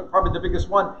festivals, but probably the biggest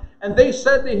one. And they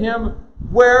said to him,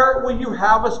 "Where will you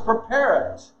have us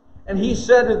prepare it?" And he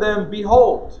said to them,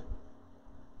 "Behold,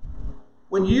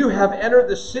 when you have entered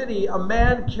the city, a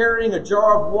man carrying a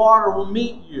jar of water will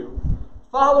meet you.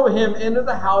 Follow him into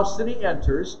the house that he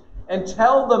enters, and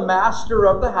tell the master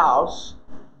of the house,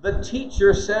 'The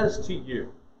teacher says to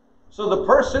you.'" So the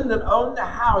person that owned the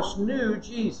house knew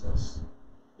Jesus.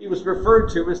 He was referred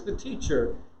to as the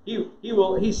teacher.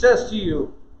 He says to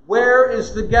you, "Where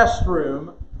is the guest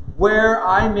room where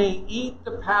I may eat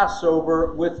the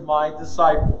Passover with my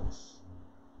disciples?"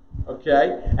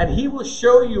 Okay? And he will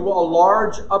show you a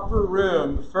large upper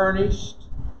room furnished,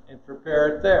 and prepare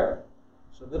it there.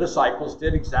 So the disciples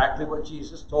did exactly what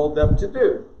Jesus told them to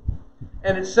do.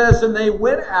 And it says, and they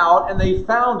went out and they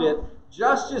found it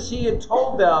just as he had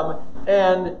told them,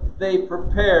 and they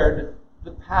prepared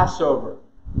the Passover.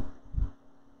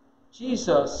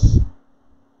 Jesus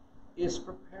is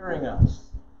preparing us.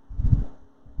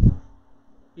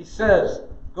 He says,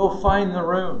 go find the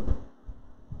room.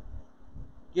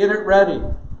 Get it ready.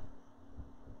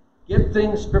 Get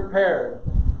things prepared.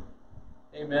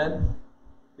 Amen.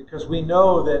 Because we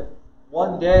know that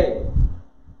one day,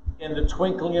 in the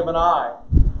twinkling of an eye,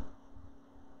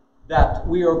 that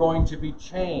we are going to be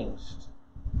changed.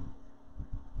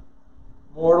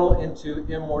 Mortal into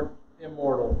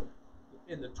immortal.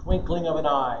 In the twinkling of an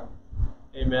eye.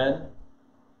 Amen.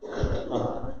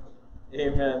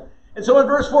 Amen. And so in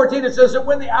verse 14 it says that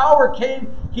when the hour came,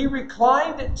 he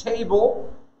reclined at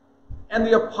table and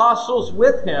the apostles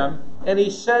with him, and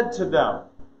he said to them,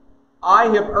 I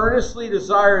have earnestly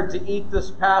desired to eat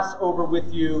this Passover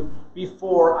with you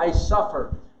before I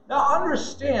suffer. Now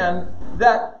understand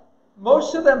that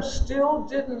most of them still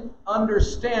didn't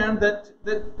understand that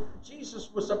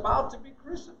Jesus was about to be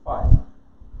crucified.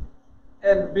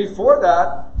 And before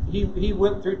that, he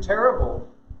went through terrible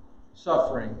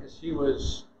suffering as he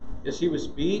was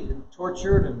beat and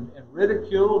tortured and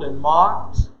ridiculed and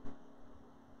mocked.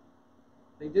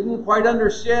 They didn't quite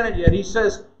understand it yet. He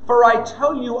says, for I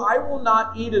tell you, I will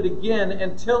not eat it again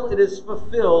until it is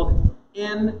fulfilled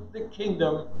in the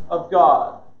kingdom of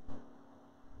God.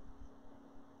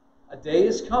 A day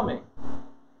is coming.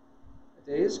 A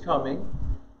day is coming.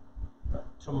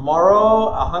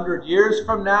 Tomorrow, 100 years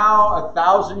from now,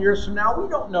 1,000 years from now, we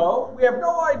don't know. We have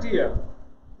no idea.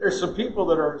 There's some people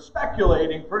that are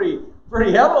speculating pretty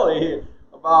heavily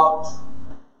about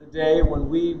the day when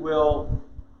we will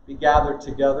be gathered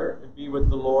together and be with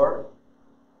the Lord.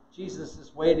 Jesus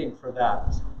is waiting for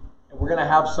that. And we're going to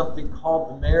have something called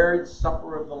the marriage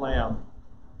supper of the Lamb.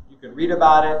 You can read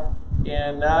about it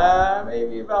in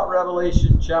maybe about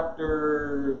Revelation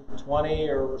chapter 20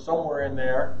 or somewhere in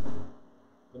there.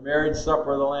 The marriage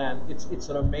supper of the Lamb. It's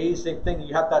an amazing thing.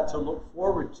 You have that to look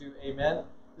forward to. Amen.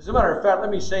 As a matter of fact, let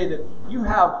me say that you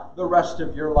have the rest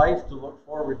of your life to look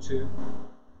forward to.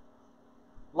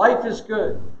 Life is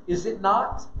good, is it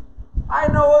not? I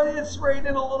know it's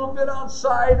raining a little bit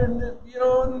outside, and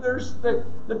and there's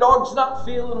the dog's not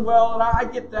feeling well, and I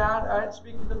get that. I'm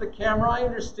speaking to the camera. I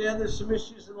understand there's some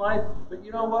issues in life, but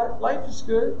you know what? Life is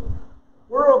good.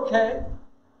 We're okay.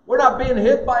 We're not being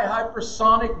hit by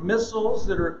hypersonic missiles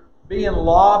that are being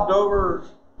lobbed over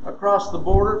across the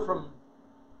border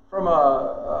from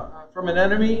an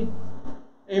enemy.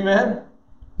 Amen.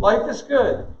 Life is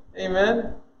good.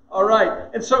 Amen. All right.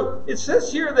 And so it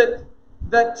says here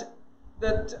that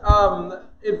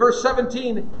in verse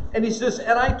 17, and he says,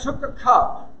 and I took a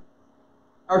cup,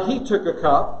 or he took a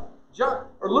cup.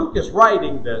 Luke is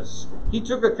writing this. He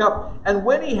took a cup, and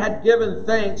when he had given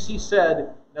thanks, he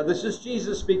said, now this is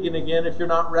Jesus speaking again, if you're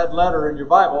not red letter in your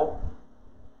Bible,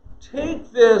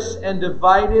 take this and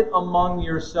divide it among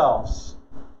yourselves.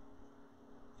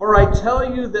 For I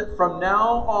tell you that from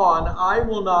now on I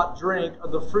will not drink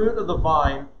of the fruit of the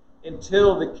vine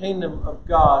until the kingdom of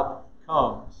God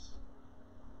comes.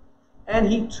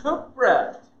 And he took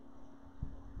bread.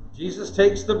 Jesus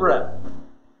takes the bread.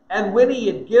 And when he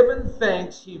had given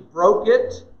thanks, he broke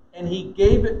it and he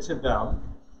gave it to them.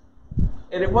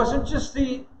 And it wasn't just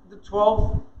the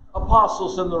 12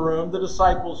 apostles in the room, the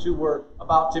disciples who were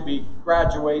about to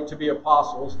graduate to be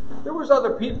apostles. There was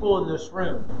other people in this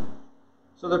room.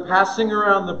 So they're passing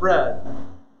around the bread.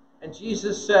 And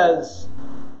Jesus says,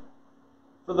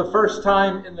 for the first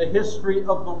time in the history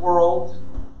of the world,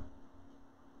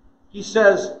 he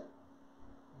says,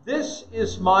 this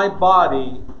is my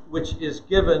body which is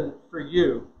given for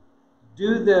you.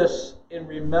 Do this in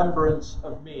remembrance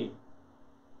of me.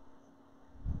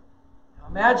 Now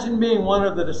imagine being one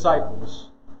of the disciples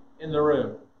in the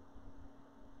room.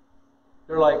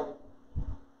 They're like,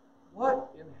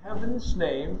 what in heaven's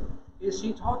name is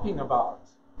he talking about?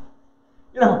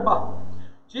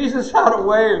 Jesus had a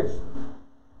way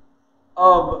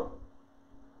of,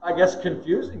 I guess,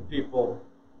 confusing people.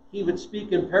 He would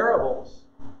speak in parables.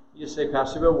 You say,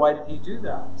 Pastor Bill, why did he do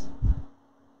that?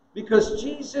 Because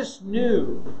Jesus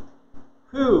knew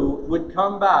who would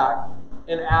come back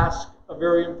and ask a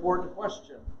very important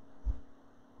question.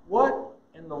 What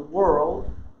in the world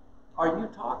are you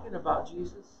talking about,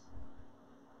 Jesus?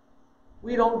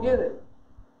 We don't get it.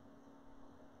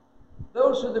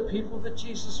 Those are the people that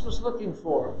Jesus was looking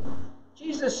for.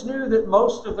 Jesus knew that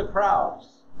most of the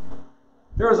crowds,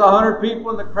 there was 100 people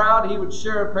in the crowd, he would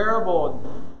share a parable,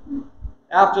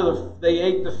 after they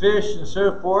ate the fish and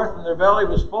so forth, and their belly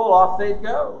was full, off they'd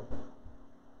go.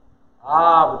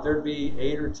 But there'd be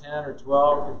 8 or 10 or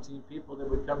 12, 15 people that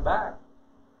would come back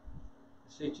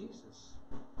and say, Jesus,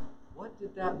 what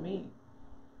did that mean?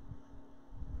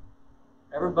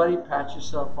 Everybody pat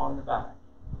yourself on the back.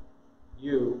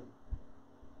 You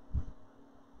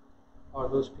are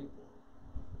those people.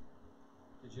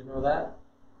 Did you know that?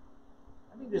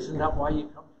 I mean, isn't that why you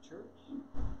come to church?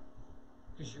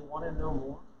 Because you want to know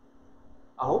more?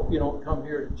 I hope you don't come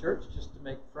here to church just to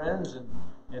make friends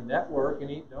and network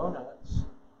and eat donuts.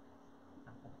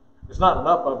 There's not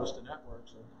enough of us to network.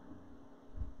 So.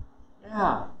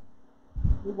 Yeah.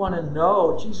 We want to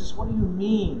know, Jesus, what do you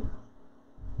mean?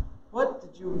 What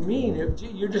did you mean?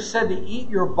 You just said to eat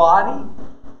your body?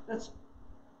 You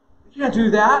can't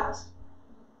do that.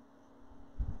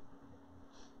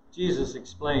 Jesus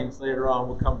explains later on.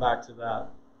 We'll come back to that.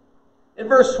 In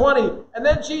verse 20, and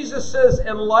then Jesus says,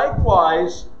 and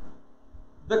likewise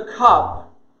the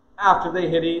cup after they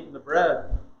had eaten the bread.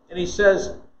 And he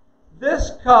says,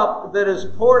 this cup that is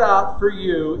poured out for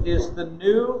you is the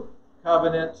new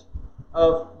covenant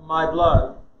of my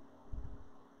blood.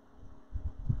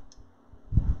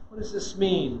 What does this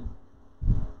mean?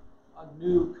 A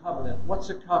new covenant. What's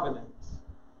a covenant?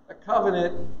 A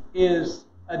covenant is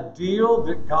a deal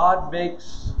that God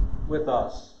makes with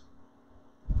us.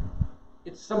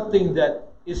 It's something that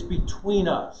is between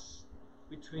us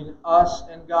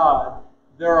and God.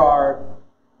 There are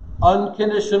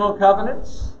unconditional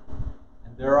covenants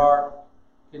and there are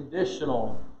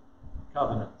conditional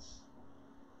covenants.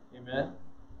 Amen?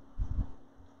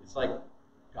 It's like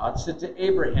God said to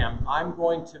Abraham, I'm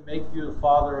going to make you the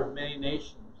father of many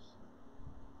nations.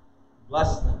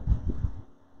 Bless them.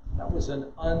 That was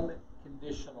an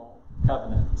unconditional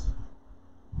covenant.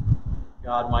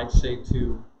 God might say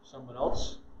to someone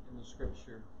else in the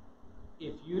scripture,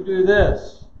 if you do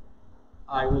this,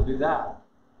 I will do that.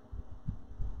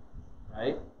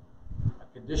 Right?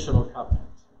 A conditional covenant.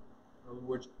 In other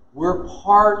words, we're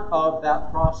part of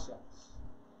that process.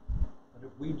 But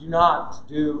if we do not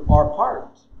do our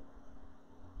part,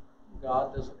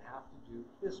 God doesn't have to do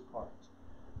his part.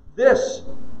 This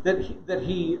that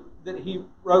he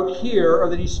wrote here, or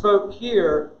that he spoke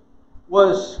here,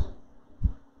 was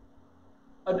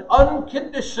an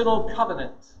unconditional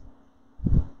covenant,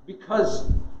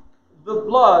 because the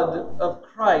blood of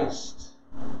Christ,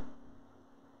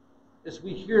 as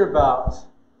we hear about,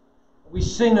 we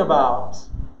sing about,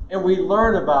 and we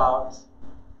learn about,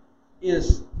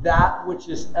 is that which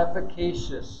is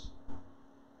efficacious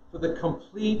for the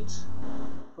complete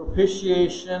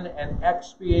propitiation and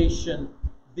expiation,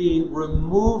 the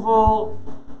removal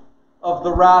of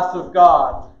the wrath of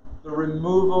God, the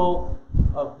removal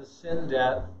of the sin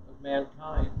debt of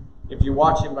mankind. If you're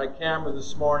watching my camera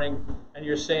this morning and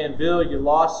you're saying, Bill, you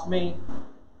lost me,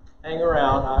 hang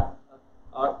around.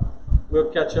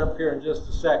 We'll catch up here in just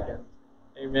a second.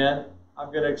 Amen.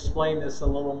 I'm going to explain this a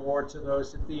little more to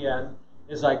those at the end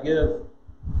as I give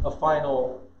a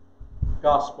final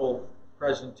gospel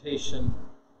presentation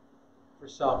for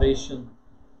salvation.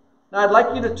 Now I'd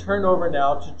like you to turn over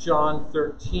now to John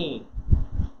 13,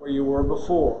 where you were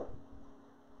before.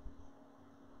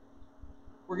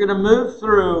 We're going to move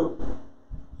through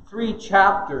 3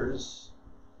 chapters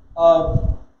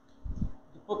of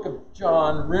the book of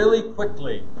John really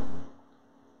quickly.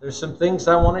 There's some things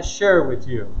I want to share with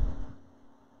you.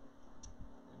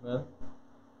 Amen.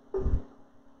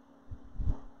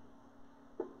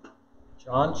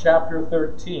 John chapter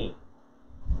 13.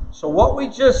 So what we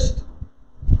just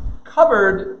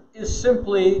covered is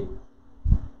simply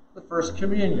the first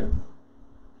communion.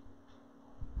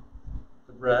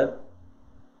 The bread,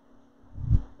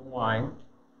 the wine,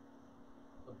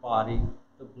 the body,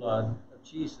 the blood of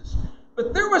Jesus.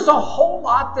 But there was a whole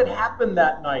lot that happened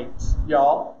that night,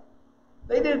 y'all.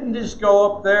 They didn't just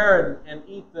go up there and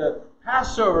eat the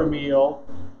Passover meal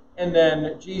and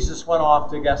then Jesus went off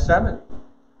to Gethsemane.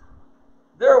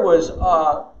 There was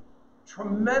a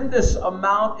tremendous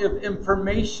amount of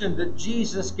information that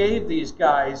Jesus gave these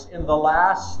guys in the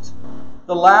last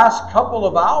couple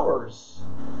of hours.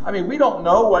 I mean, we don't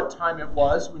know what time it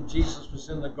was when Jesus was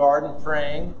in the garden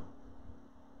praying.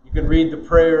 You can read the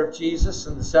prayer of Jesus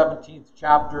in the 17th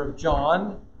chapter of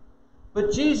John.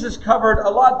 But Jesus covered a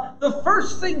lot. The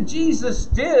first thing Jesus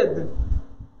did,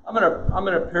 I'm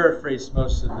going to paraphrase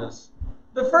most of this.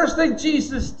 The first thing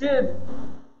Jesus did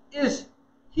is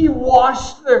he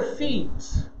washed their feet.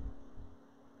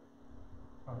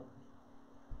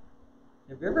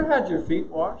 Have you ever had your feet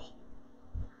washed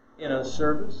in a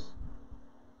service?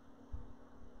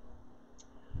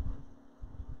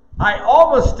 I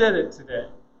almost did it today.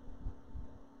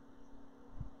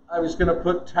 I was going to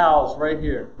put towels right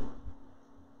here.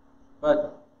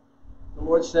 But the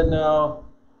Lord said no.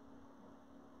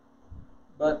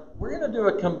 But we're going to do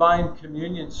a combined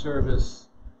communion service,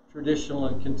 traditional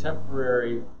and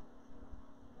contemporary,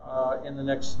 in the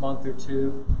next month or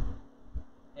two.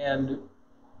 And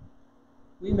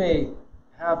we may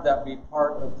have that be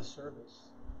part of the service.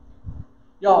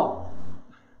 Y'all,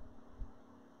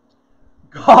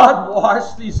 God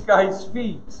washed these guys'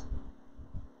 feet.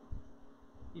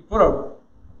 He put a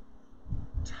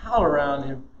towel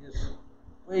around his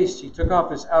waist. He took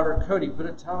off his outer coat. He put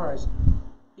a towel around his...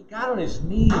 He got on his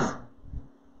knees.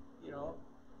 You know,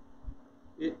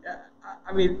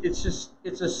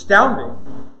 it's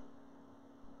astounding.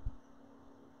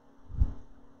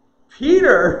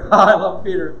 Peter, I love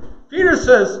Peter. Peter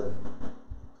says,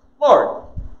 Lord,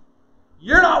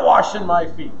 you're not washing my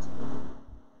feet.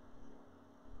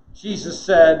 Jesus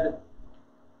said,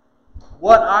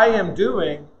 what I am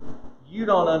doing, you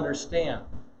don't understand.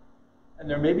 And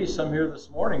there may be some here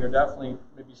this morning, or definitely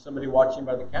maybe somebody watching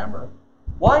by the camera.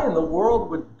 Why in the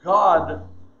world would God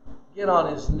get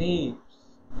on his knees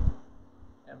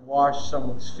and wash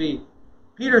someone's feet?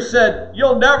 Peter said,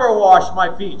 you'll never wash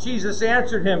my feet. Jesus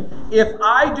answered him, if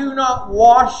I do not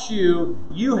wash you,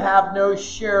 you have no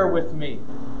share with me.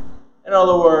 In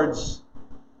other words,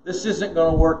 this isn't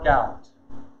going to work out.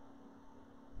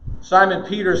 Simon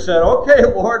Peter said, okay,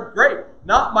 Lord, great.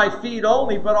 Not my feet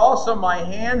only, but also my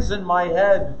hands and my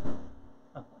head.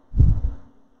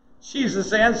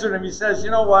 Jesus answered him. He says,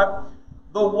 you know what?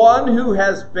 The one who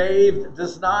has bathed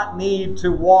does not need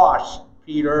to wash,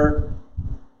 Peter.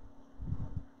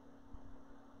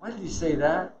 Why did he say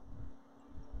that?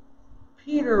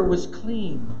 Peter was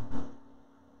clean.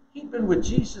 He'd been with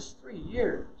Jesus 3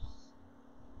 years.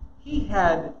 He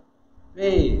had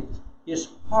bathed. His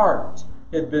heart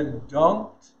had been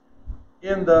dunked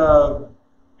in the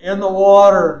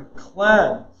water and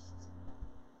cleansed.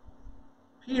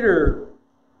 Peter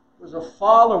was a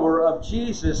follower of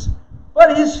Jesus,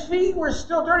 but his feet were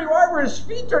still dirty. Why were his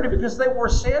feet dirty? Because they wore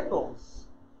sandals.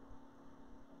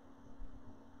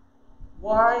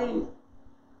 Why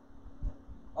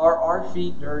are our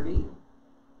feet dirty?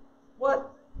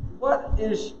 What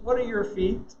are your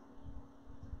feet?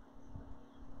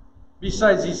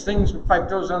 Besides these things with 5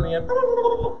 toes on the end.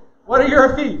 What are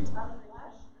your feet?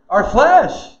 Our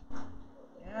flesh.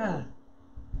 Yeah.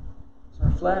 It's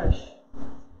our flesh.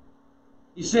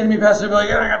 You say to me, Pastor Bill,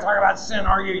 you're not going to talk about sin,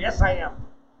 are you? Yes, I am.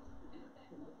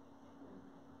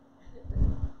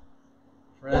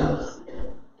 Friends,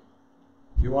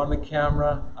 you on the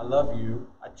camera, I love you.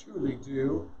 I truly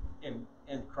do, in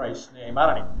Christ's name. I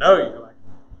don't even know you.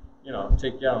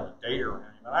 Take you out on a date or anything.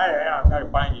 I'm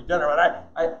not buying you dinner,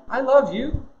 but I love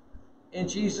you in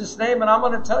Jesus' name, and I'm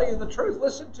going to tell you the truth.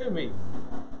 Listen to me.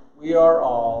 We are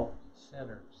all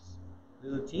sinners.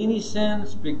 Little teeny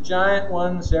sins, big giant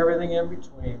ones, everything in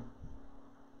between.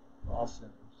 We're all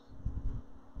sinners.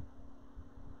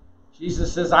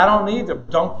 Jesus says, I don't need to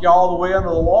dunk you all the way under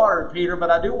the water, Peter,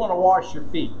 but I do want to wash your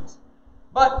feet.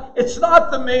 But it's not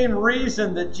the main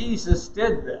reason that Jesus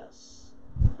did this.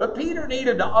 But Peter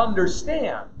needed to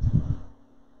understand.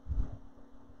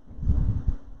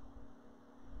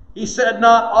 He said,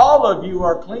 not all of you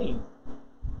are clean,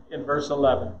 in verse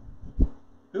 11.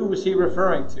 Who was he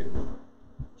referring to?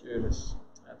 Judas.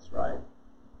 That's right.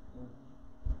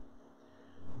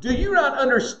 Do you not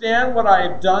understand what I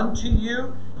have done to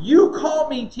you? You call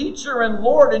me teacher and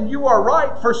Lord, and you are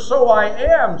right, for so I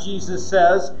am, Jesus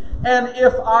says. And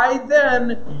if I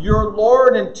then, your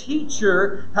Lord and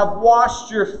teacher, have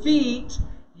washed your feet,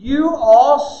 you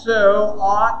also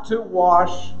ought to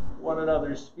wash one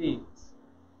another's feet.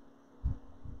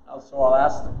 So I'll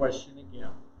ask the question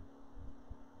again.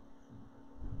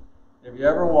 Have you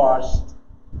ever washed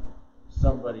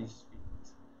somebody's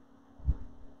feet?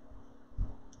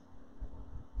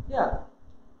 Yeah.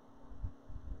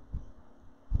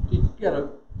 You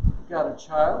got a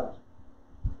child,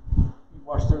 you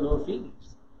wash their little feet.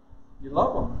 You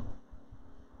love them.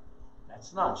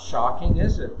 That's not shocking,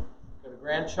 is it? Got a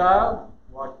grandchild,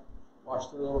 wash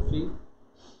their little feet.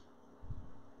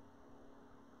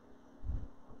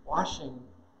 Washing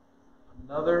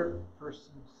another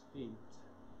person's feet.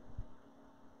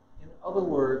 In other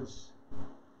words,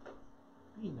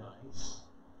 be nice.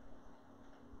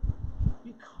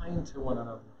 Be kind to one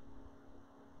another.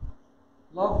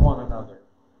 Love one another.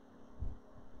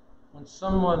 When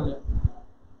someone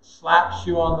slaps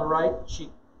you on the right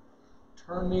cheek,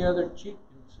 turn the other cheek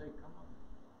and say, come on,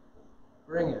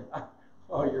 bring it.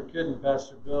 Oh, you're kidding,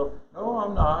 Pastor Bill. No,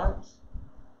 I'm not.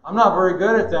 I'm not very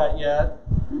good at that yet.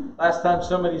 Last time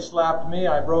somebody slapped me,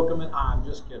 I broke them in. I'm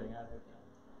just kidding.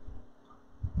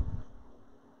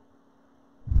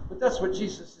 But that's what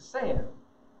Jesus is saying.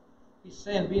 He's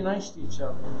saying, be nice to each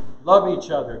other. Love each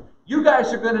other. You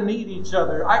guys are going to need each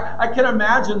other. I can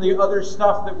imagine the other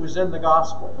stuff that was in the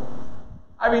gospel.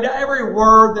 I mean, every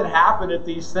word that happened at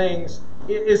these things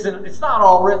it's not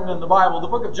all written in the Bible. The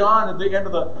book of John, at the end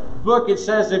of the book, it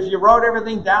says if you wrote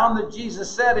everything down that Jesus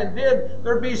said and did,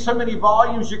 there'd be so many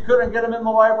volumes you couldn't get them in the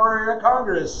Library of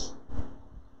Congress.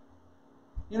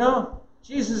 You know,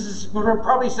 Jesus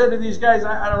probably said to these guys,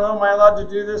 I don't know, am I allowed to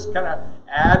do this? Kind of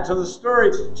add to the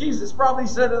story. Jesus probably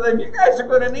said to them, you guys are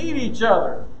going to need each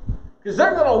other because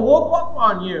they're going to whoop up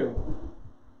on you.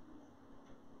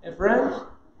 And friends,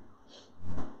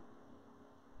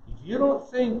 if you don't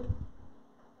think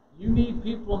you need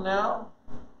people now,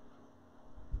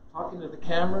 talking to the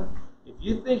camera, if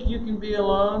you think you can be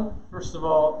alone, first of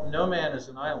all, no man is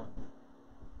an island.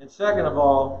 And second of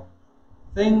all,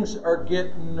 things are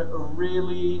getting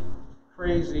really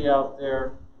crazy out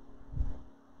there.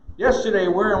 Yesterday,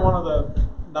 we're in one of the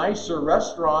nicer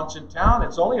restaurants in town.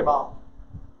 It's only about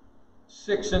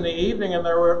 6 in the evening, and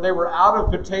they were out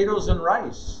of potatoes and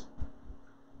rice.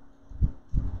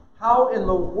 How in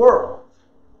the world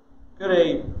could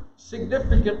a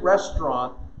significant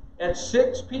restaurant at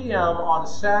 6 p.m. on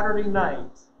Saturday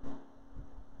night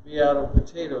be out of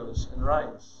potatoes and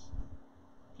rice?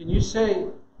 Can you say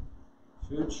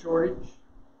food shortage?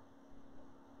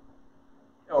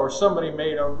 Or somebody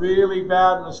made a really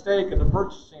bad mistake in the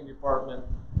purchasing department,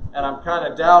 and I'm kind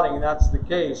of doubting that's the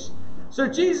case. So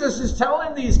Jesus is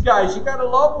telling these guys, you got to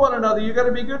love one another, you got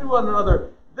to be good to one another.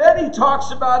 Then he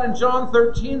talks about in John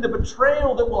 13 the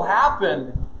betrayal that will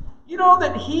happen. You know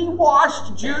that he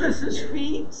washed Judas's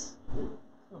feet?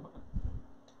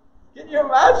 Can you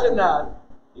imagine that?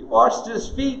 He washed his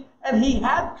feet and he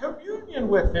had communion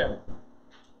with him.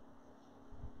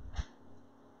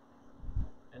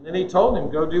 And then he told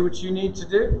him, go do what you need to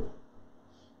do.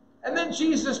 And then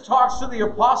Jesus talks to the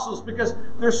apostles because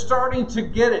they're starting to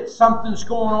get it. Something's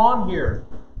going on here.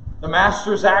 The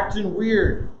master's acting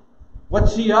weird.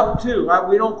 What's he up to?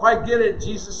 We don't quite get it.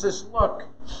 Jesus says, look,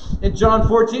 in John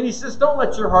 14, he says, don't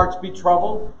let your hearts be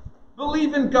troubled.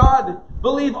 Believe in God.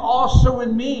 Believe also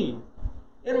in me.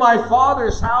 In my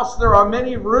Father's house there are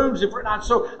many rooms. If we're not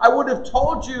so, I would have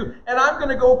told you, and I'm going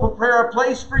to go prepare a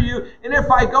place for you. And if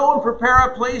I go and prepare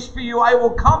a place for you, I will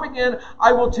come again.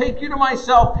 I will take you to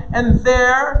myself. And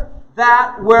there,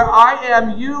 that where I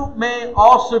am, you may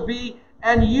also be.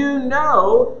 And you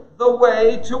know the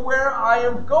way to where I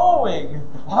am going.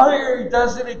 Here he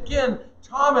does it again.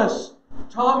 Thomas,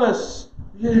 come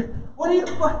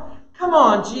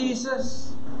on, Jesus.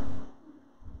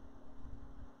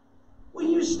 Will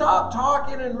you stop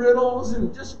talking in riddles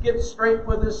and just get straight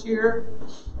with us here?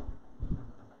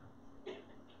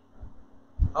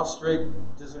 How straight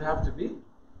does it have to be?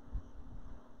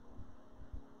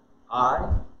 I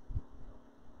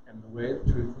am the way,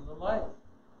 the truth, and the life.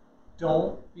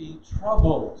 Don't be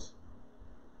troubled.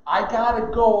 I got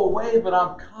to go away, but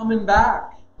I'm coming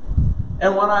back.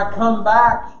 And when I come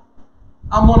back,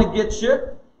 I'm going to get you,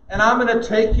 and I'm going to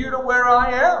take you to where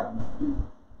I am.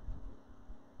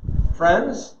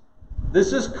 Friends,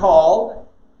 this is called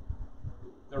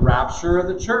the rapture of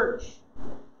the church.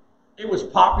 It was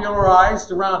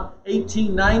popularized around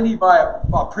 1890 by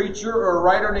a preacher or a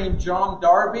writer named John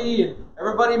Darby, and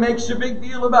everybody makes a big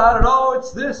deal about it. Oh,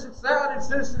 it's this, it's that, it's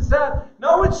this, it's that.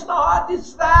 No, it's not.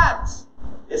 It's that.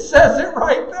 It says it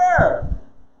right there.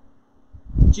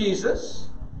 Jesus,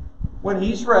 when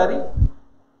he's ready,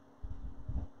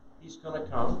 he's going to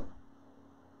come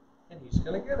and he's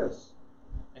going to get us.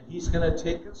 And he's going to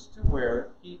take us to where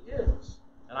he is.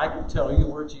 And I can tell you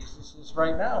where Jesus is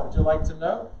right now. Would you like to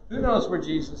know? Who knows where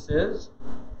Jesus is?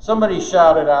 Somebody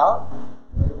shout it out.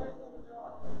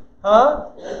 Huh?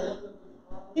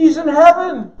 He's in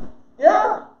heaven.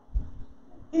 Yeah.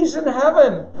 He's in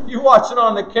heaven. You watching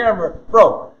on the camera.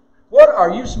 Bro, what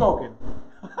are you smoking?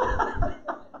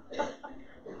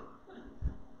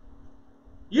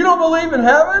 You don't believe in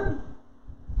heaven?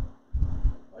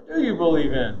 What do you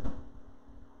believe in?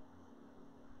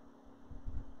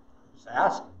 Just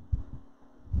ask.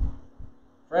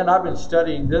 Friend, I've been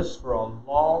studying this for a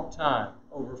long time,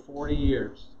 over 40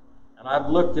 years. And I've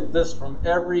looked at this from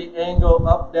every angle,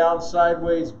 up, down,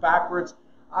 sideways, backwards.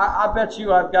 I bet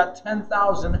you I've got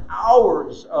 10,000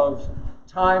 hours of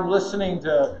time listening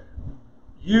to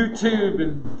YouTube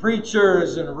and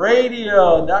preachers and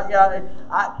radio. And that guy.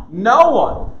 No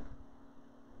one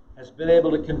has been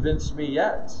able to convince me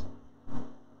yet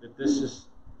that this is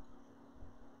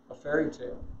a fairy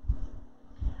tale.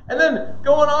 And then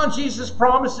going on, Jesus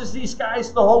promises these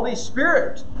guys the Holy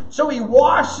Spirit. So he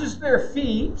washes their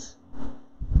feet.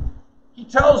 He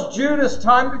tells Judas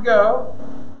time to go.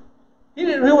 He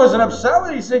wasn't upset with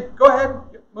it. He said, go ahead,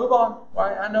 move on.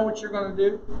 I know what you're going to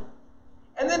do.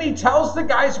 And then he tells the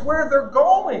guys where they're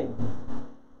going.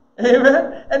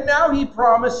 Amen. And now he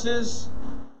promises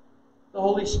the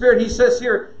Holy Spirit. He says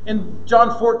here in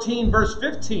John 14, verse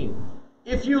 15,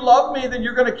 if you love me, then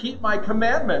you're going to keep my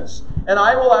commandments. And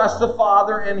I will ask the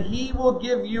Father, and he will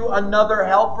give you another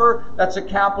helper. That's a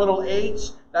capital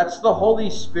H. That's the Holy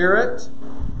Spirit.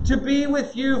 To be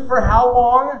with you for how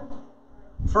long?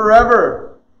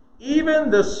 Forever.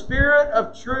 Even the Spirit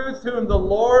of truth, whom the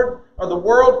Lord or the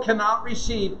world cannot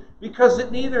receive, because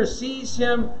it neither sees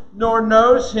him nor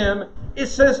knows him. It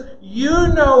says, you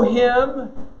know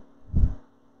him.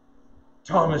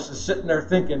 Thomas is sitting there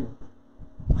thinking,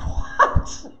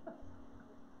 what?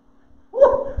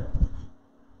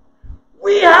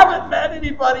 We haven't met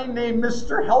anybody named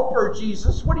Mr. Helper,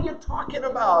 Jesus. What are you talking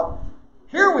about?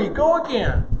 Here we go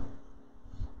again.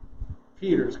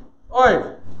 Peter's,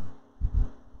 oi.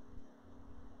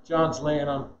 John's laying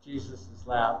on Jesus'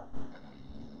 lap.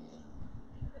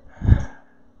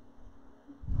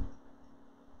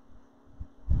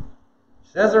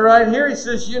 Says it right here. He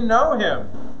says, you know him.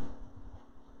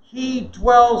 He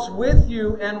dwells with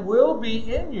you and will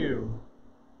be in you.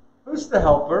 Who's the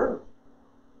helper?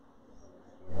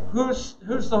 Who's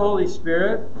the Holy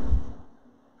Spirit?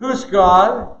 Who's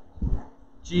God?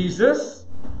 Jesus?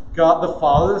 God the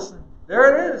Father?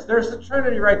 There it is. There's the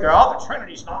Trinity right there. Oh, the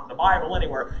Trinity's not in the Bible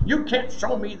anywhere. You can't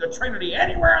show me the Trinity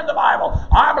anywhere in the Bible.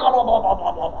 Blah, blah, blah, blah, blah,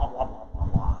 blah, blah, blah, blah,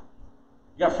 blah.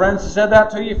 You got friends who said that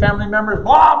to you? Family members?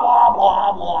 Blah, blah,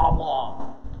 blah, blah, blah.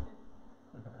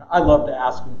 I love to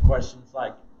ask them questions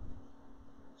like,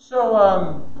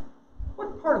 so,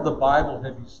 what part of the Bible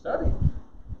have you studied?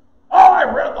 Oh, I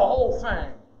read the whole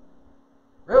thing.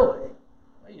 Really?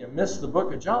 Well, you missed the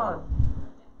book of John.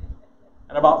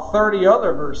 And about 30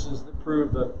 other verses that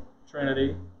prove the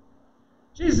Trinity.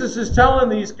 Jesus is telling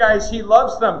these guys he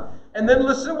loves them. And then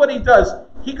listen to what he does.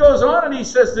 He goes on and he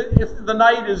says that if the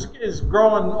night is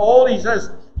growing old, he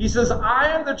says, I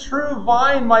am the true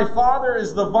vine. My Father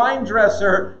is the vine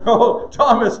dresser. Oh,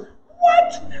 Thomas,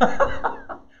 what?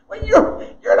 Well,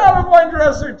 you're not a vine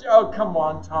dresser. Oh, come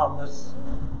on, Thomas.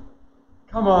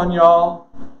 Come on, y'all.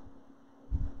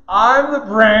 I'm the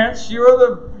branch. You're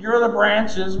the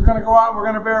branches. We're going to go out and we're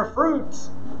going to bear fruits.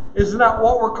 Isn't that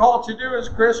what we're called to do as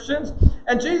Christians?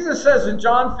 And Jesus says in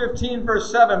John 15,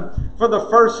 verse 7, for the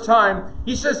first time,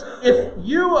 he says, if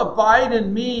you abide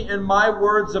in me and my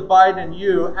words abide in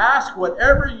you, ask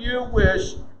whatever you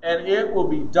wish and it will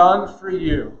be done for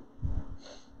you.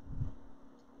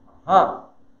 Whatever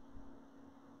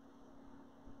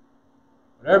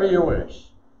you wish.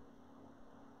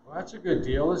 Well, that's a good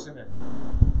deal, isn't it?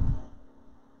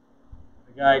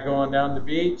 The guy going down the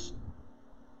beach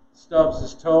stubs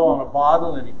his toe on a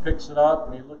bottle and he picks it up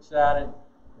and he looks at it,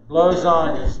 blows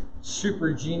on, his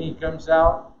super genie comes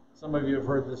out. Some of you have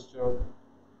heard this joke.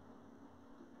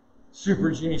 Super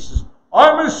genie says,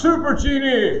 I'm a super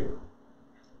genie.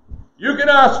 You can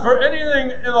ask for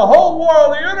anything in the whole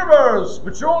world, the universe,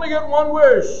 but you only get one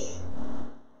wish.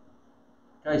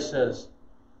 Guy says,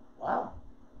 wow,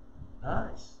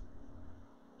 nice.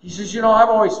 He says, you know, I've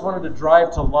always wanted to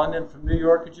drive to London from New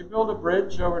York. Could you build a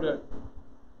bridge over to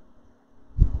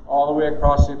all the way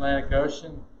across the Atlantic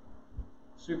Ocean?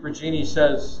 Super Genie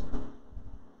says,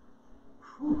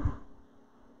 whew,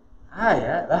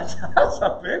 yeah, that's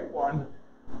a big one.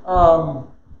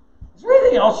 Is there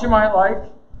anything else you might like?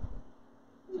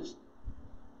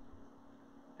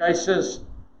 Guy says,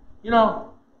 you know,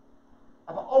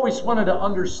 I've always wanted to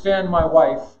understand my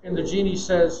wife. And the genie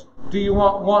says, do you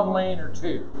want one lane or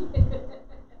two?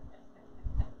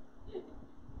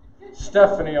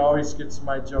 Stephanie always gets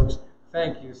my jokes.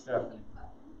 Thank you, Stephanie.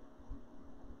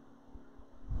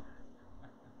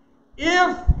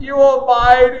 If you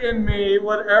abide in me,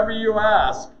 whatever you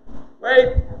ask.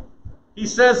 Wait, he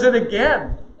says it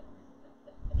again.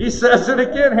 He says it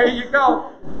again. Here you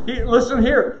go. Listen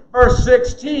here. Verse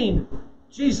 16.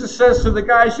 Jesus says to the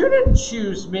guys, you didn't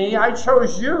choose me. I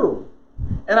chose you.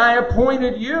 And I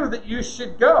appointed you that you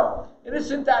should go. And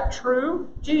isn't that true?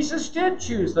 Jesus did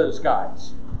choose those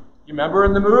guys. You remember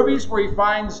in the movies where he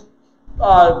finds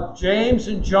James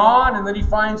and John, and then he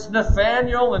finds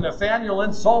Nathaniel, and Nathaniel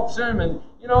insults him, and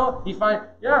he finds,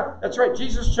 yeah, that's right,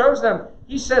 Jesus chose them.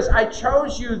 He says, I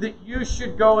chose you that you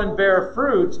should go and bear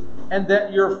fruit, and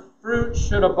that your fruit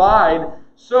should abide,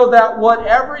 so that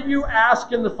whatever you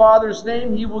ask in the Father's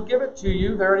name, he will give it to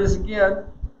you. There it is again.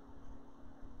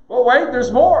 Well, wait,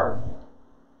 there's more.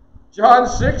 John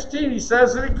 16, he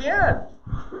says it again.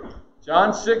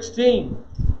 John 16,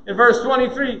 in verse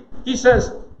 23, he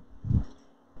says,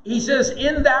 he says,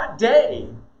 in that day,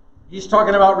 he's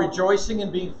talking about rejoicing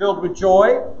and being filled with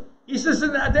joy. He says,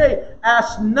 in that day,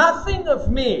 ask nothing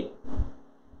of me.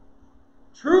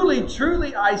 Truly,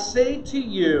 truly, I say to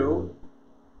you,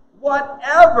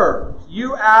 whatever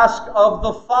you ask of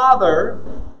the Father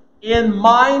in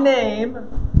my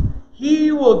name,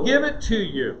 he will give it to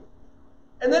you.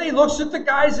 And then he looks at the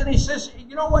guys and he says,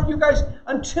 you know what, you guys,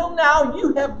 until now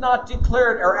you have not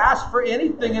declared or asked for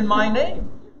anything in my name.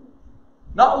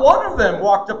 Not one of them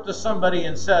walked up to somebody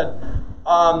and said,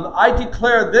 I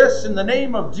declare this in the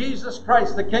name of Jesus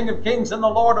Christ, the King of Kings and the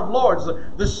Lord of Lords,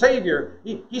 the Savior.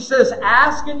 He says,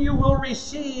 ask and you will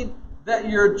receive, that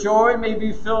your joy may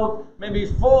be filled, may be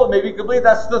full, may be complete.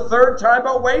 That's the third time,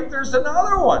 but wait, there's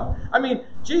another one. I mean,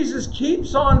 Jesus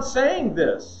keeps on saying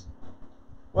this.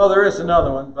 Well, there is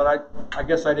another one, but I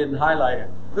guess I didn't highlight it.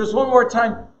 There's one more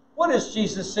time. What is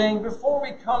Jesus saying before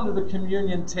we come to the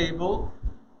communion table?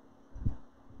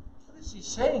 What is he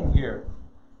saying here?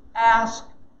 Ask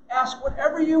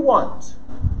whatever you want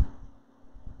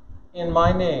in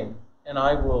my name, and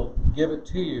I will give it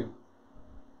to you.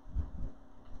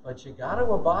 But you got to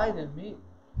abide in me.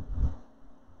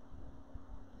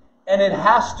 And it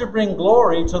has to bring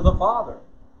glory to the Father.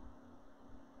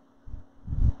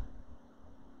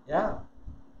 Yeah.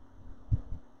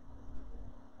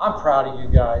 I'm proud of you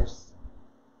guys.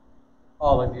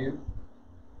 All of you.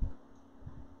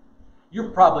 You're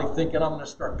probably thinking I'm going to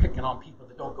start picking on people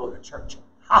that don't go to church.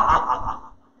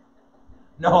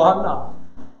 No, I'm not.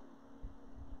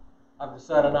 I've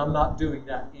decided I'm not doing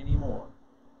that anymore.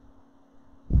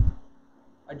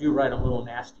 I do write a little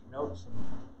nasty notes.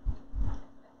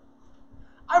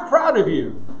 I'm proud of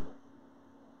you.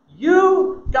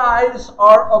 You guys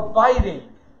are abiding.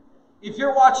 If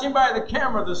you're watching by the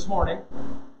camera this morning,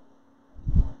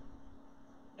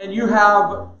 and you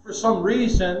have, for some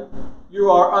reason, you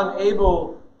are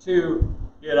unable to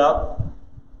get up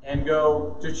and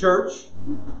go to church,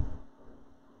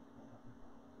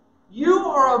 you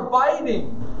are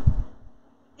abiding.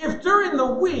 If during the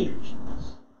week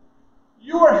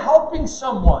you are helping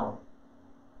someone,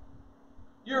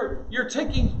 you're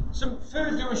taking some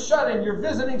food to a shut-in, you're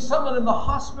visiting someone in the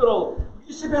hospital,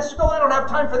 you say, Pastor Bill, I don't have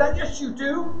time for that. Yes, you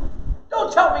do.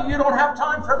 Don't tell me you don't have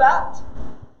time for that.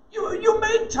 You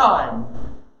make time.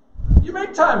 You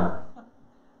make time.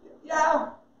 Yeah,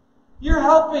 you're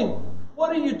helping. What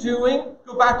are you doing?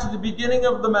 Go back to the beginning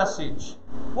of the message.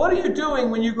 What are you doing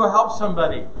when you go help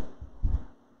somebody?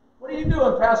 What are you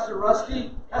doing, Pastor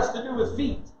Rusty? Has to do with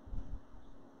feet.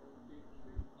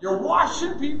 You're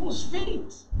washing people's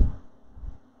feet.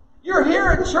 You're here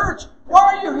at church.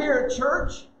 Why are you here at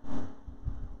church?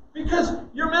 Because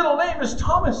your middle name is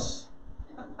Thomas.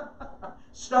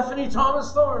 Stephanie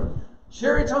Thomas Thorne.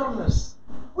 Sherry Thomas.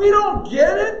 We don't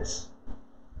get it.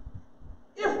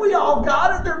 If we all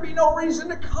got it, there'd be no reason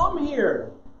to come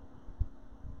here.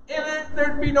 And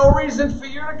there'd be no reason for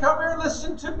you to come here and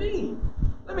listen to me.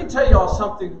 Let me tell you all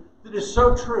something that is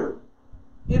so true.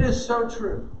 It is so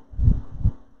true.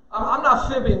 I'm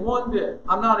not fibbing one bit.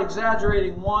 I'm not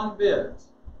exaggerating one bit.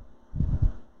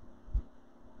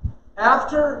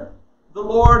 After the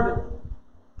Lord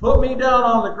put me down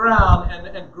on the ground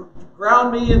and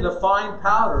ground me into fine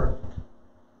powder,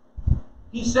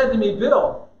 He said to me,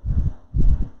 Bill,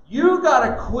 you got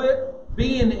to quit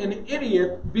being an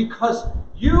idiot because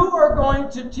you are going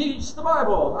to teach the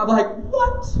Bible. I'm like,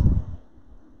 what?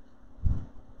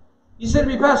 He said to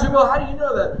me, Pastor Bill, how do you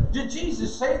know that? Did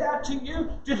Jesus say that to you?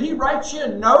 Did He write you a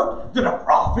note? Did a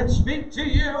prophet speak to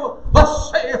you?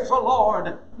 Thus saith the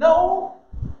Lord. No.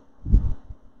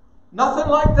 Nothing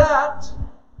like that.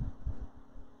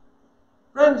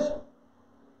 Friends,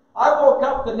 I woke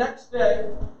up the next day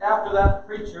after that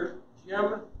preacher,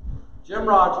 Jim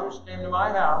Rogers, came to my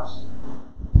house,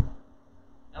 and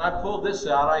I pulled this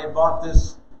out. I had bought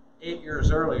this 8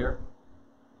 years earlier.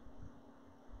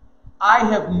 I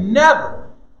have never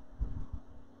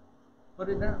put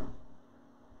it down.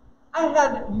 I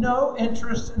had no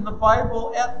interest in the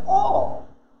Bible at all.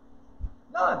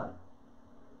 None.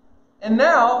 And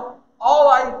now, all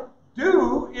I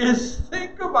do is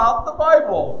think about the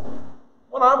Bible.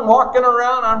 When I'm walking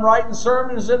around, I'm writing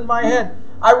sermons in my head.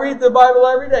 I read the Bible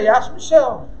every day. Ask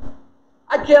Michelle.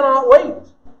 I cannot wait.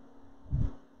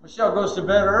 Michelle goes to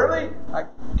bed early. I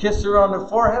kiss her on the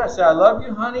forehead. I say, I love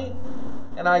you, honey.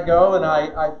 And I go and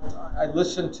I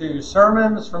listen to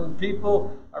sermons from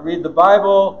people. I read the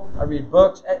Bible. I read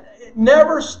books.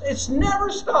 It's never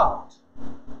stopped.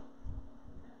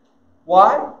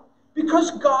 Why?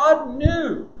 Because God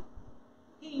knew.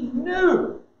 He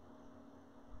knew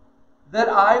that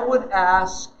I would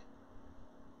ask,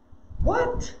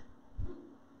 what?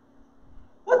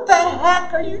 What the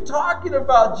heck are you talking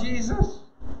about, Jesus?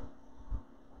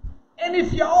 And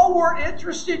if y'all weren't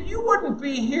interested, you wouldn't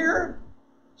be here.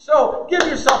 So give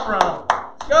yourself a round of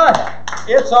applause. Go ahead.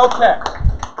 It's okay.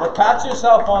 Well, pat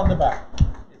yourself on the back.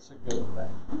 It's a good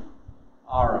thing.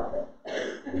 All right.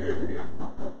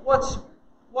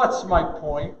 What's my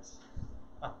point?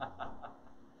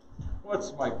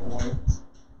 What's my point?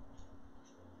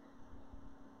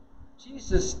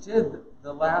 Jesus did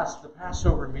the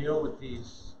Passover meal with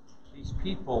these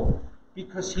people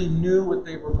because he knew what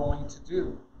they were going to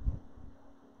do.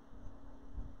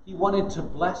 He wanted to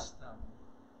bless them.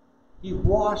 He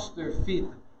washed their feet.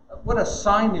 What a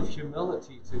sign of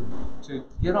humility to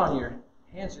get on your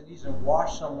hands and knees and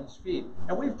wash someone's feet.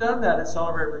 And we've done that at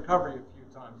Celebrate Recovery a few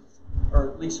times,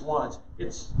 or at least once.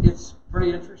 It's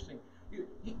pretty interesting.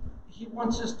 He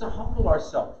wants us to humble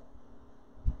ourselves.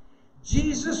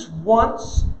 Jesus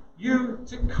wants you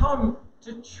to come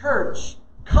to church,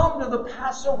 come to the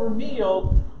Passover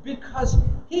meal, because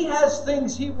he has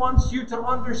things he wants you to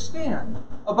understand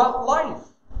about life.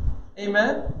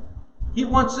 Amen? He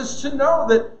wants us to know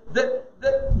that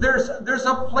there's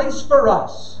a place for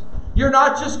us. You're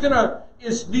not just going to,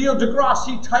 as Neil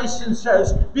deGrasse Tyson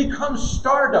says, become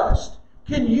stardust.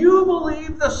 Can you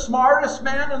believe the smartest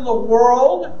man in the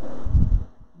world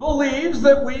believes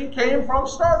that we came from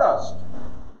stardust?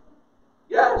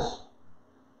 Yes.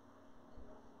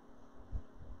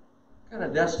 What kind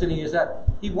of destiny is that?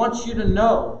 He wants you to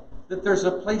know that there's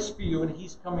a place for you and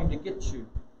he's coming to get you.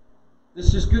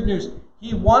 This is good news.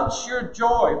 He wants your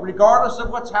joy, regardless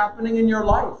of what's happening in your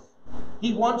life.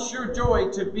 He wants your joy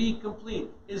to be complete.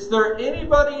 Is there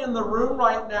anybody in the room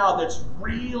right now that's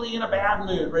really in a bad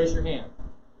mood? Raise your hand.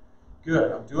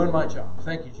 Good, I'm doing my job.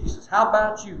 Thank you, Jesus. How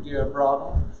about you, dear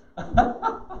brother?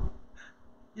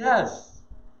 Yes.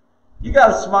 You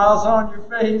got smiles on your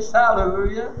face.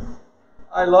 Hallelujah.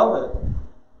 I love it.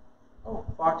 Oh,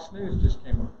 Fox News just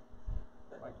came up.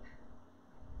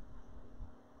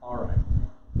 All right.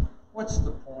 What's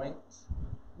the point?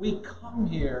 We come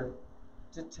here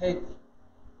to take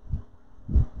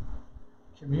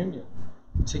communion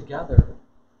together,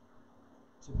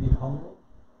 to be humble,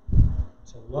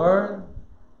 to learn,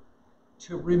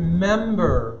 to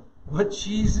remember what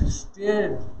Jesus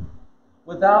did.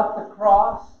 Without the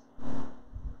cross,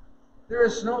 there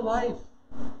is no life.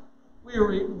 We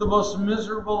are the most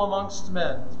miserable amongst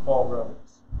men, as Paul wrote,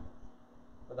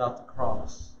 without the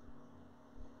cross.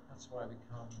 That's why we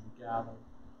come and gather.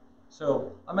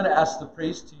 So I'm going to ask the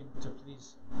praise team to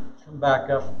please come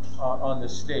back up on the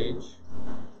stage.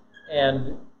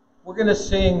 And we're going to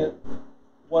sing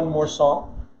one more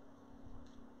song.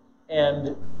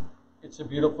 And it's a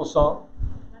beautiful song.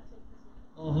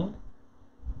 Mm-hmm.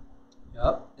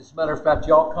 Yep. As a matter of fact,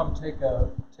 y'all come take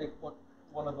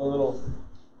one of the little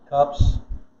cups.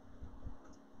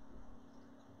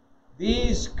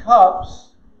 These cups,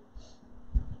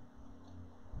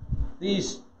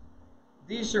 these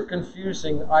are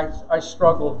confusing. I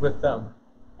struggled with them.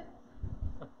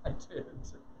 I did.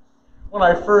 When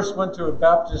I first went to a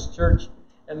Baptist church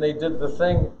and they did the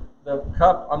thing, the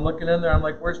cup, I'm looking in there, I'm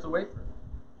like, where's the wafer?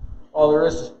 All there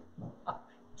is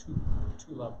two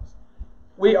levels.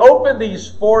 We opened these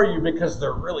for you because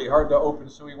they're really hard to open,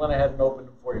 so we went ahead and opened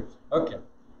them for you. Okay,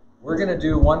 we're going to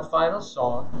do one final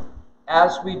song.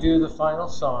 As we do the final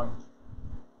song,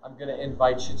 I'm going to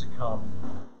invite you to come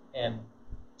and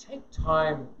take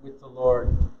time with the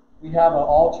Lord. We have an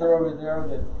altar over there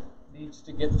that needs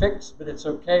to get fixed, but it's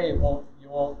okay. It won't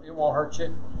hurt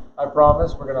you. I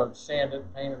promise. We're going to sand it,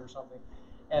 paint it, or something,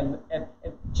 and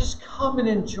just come and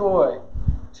enjoy.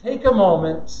 Take a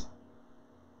moment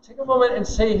and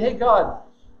say, "Hey God,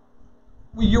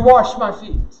 will you wash my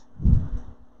feet?"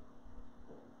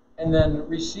 And then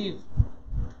receive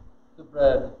the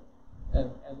bread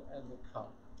and the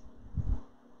cup.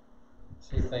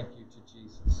 Say thank you to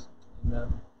Jesus.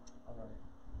 Amen. All right.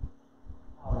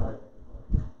 All right.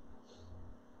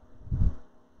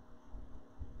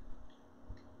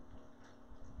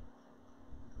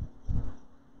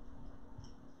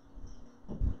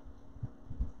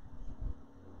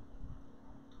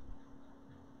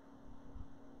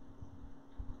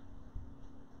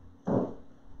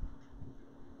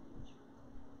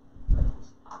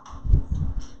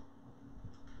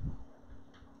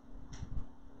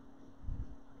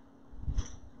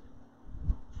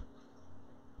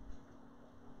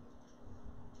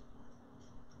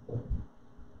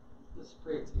 Let's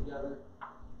pray together.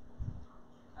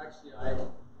 Actually, I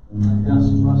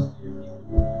asked Rusty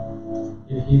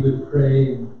if he would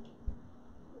pray,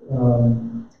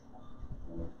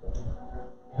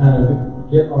 kind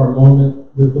of get our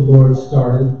moment with the Lord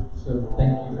started. So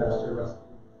thank you, Pastor Rusty.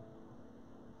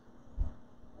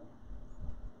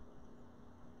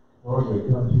 Lord, we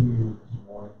come to you this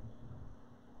morning,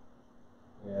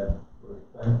 and we're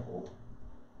thankful,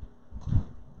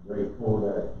 grateful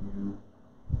that you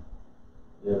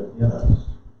live in us,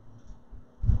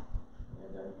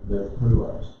 and that you live through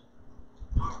us.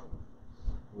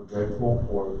 We're grateful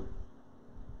for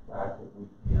the fact that we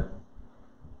can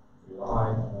rely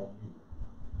on you.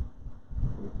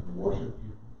 We can worship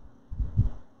you,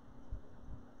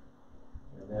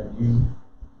 and that you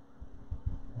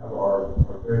have our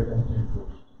very best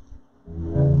interest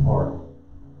at heart.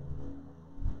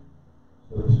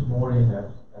 So this morning, as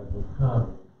we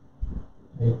come to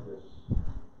take this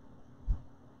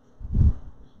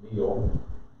meal,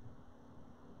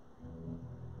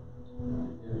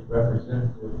 it is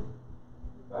representative of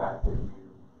the fact that you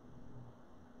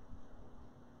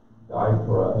died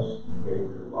for us, you gave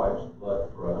your life's blood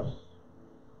for us,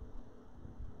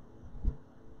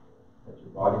 that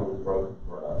your body was broken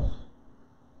for us.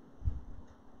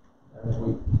 As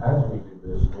we do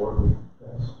this, Lord, we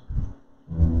confess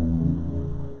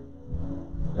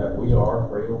that we are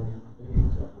frail human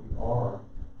beings, that we are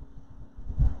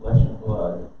flesh and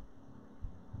blood,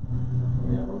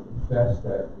 and we confess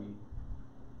that we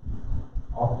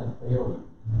often fail you.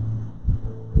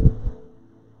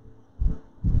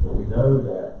 But we know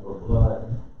that your blood,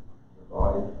 your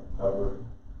body, covered,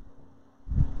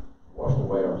 washed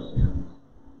away our sins.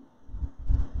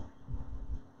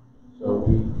 So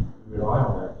we rely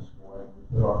on that this morning. We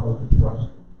put our hope and trust in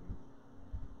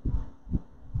you.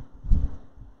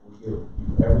 We give you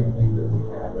everything that we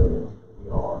have, everything that we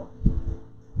are.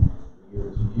 We give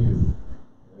it to you. And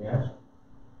we ask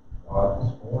God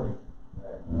this morning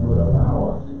that you would allow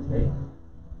us to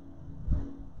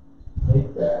take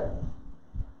that.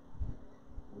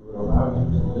 We would allow you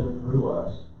to live through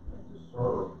us and to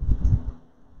serve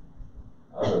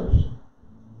others,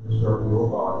 to serve your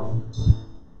body,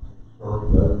 serve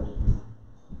those who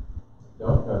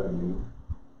don't know you,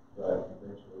 but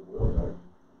eventually will know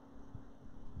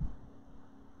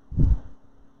you.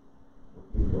 We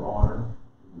give you honor,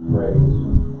 praise,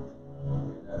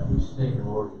 and as we sing,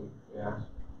 Lord, we ask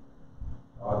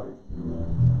God that you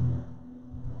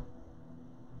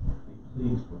be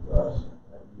pleased with us, and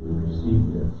that you receive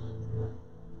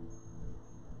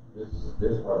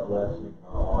this our blessing,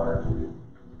 our honor to you.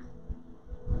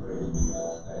 Praise in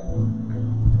Jesus' name.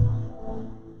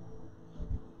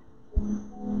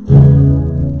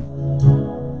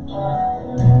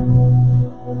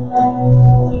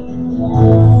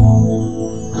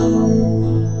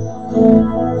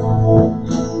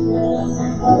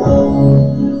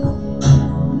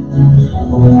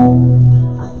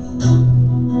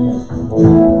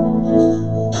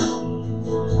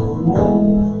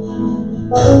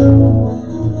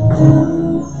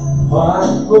 I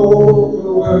spoke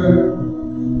the word,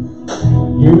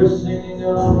 you were singing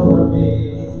over me.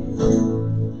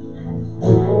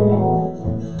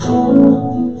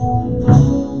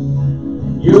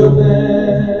 You've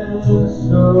been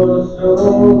so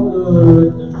good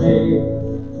to me.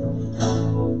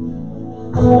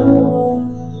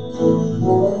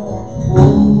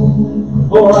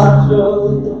 For I took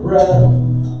the breath,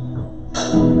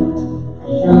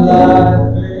 your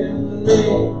life in me.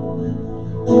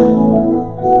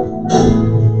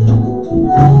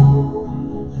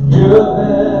 You've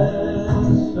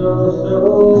been so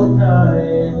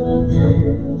kind to me.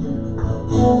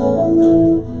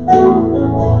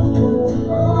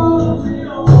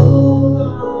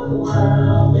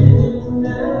 Overwhelming,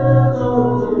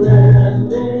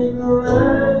 never-ending,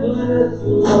 reckless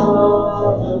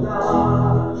love of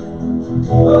God.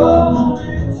 Oh,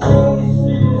 it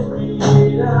chases me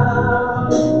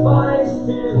down, fights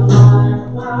till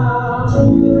I'm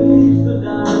found, leaves the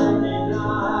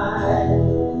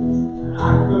 99. I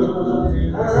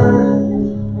couldn't earn it,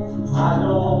 I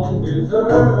don't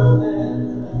deserve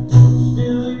it.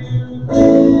 Still you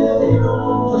give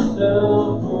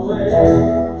yourself away.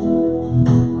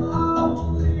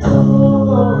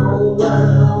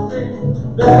 Overwhelming,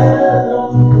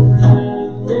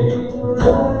 never-ending,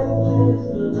 reckless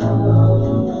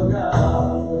love of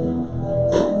God.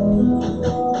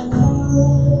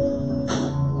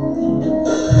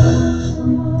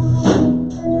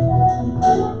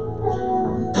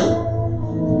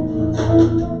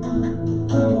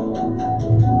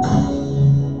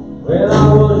 When I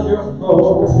was your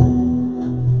foe,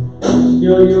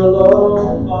 still your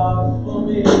love fought for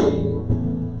me.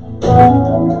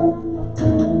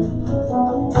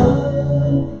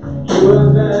 You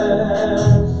have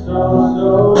been so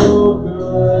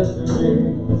good to me.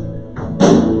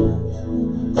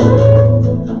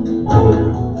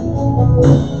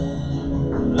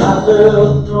 I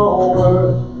felt no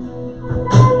worth,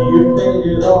 You paid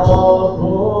it all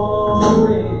for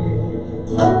me.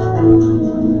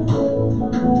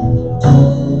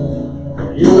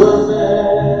 You have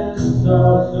been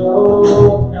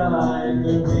so kind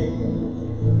to me.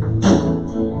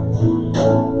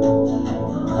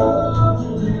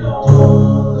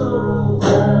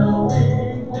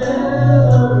 Overwhelming,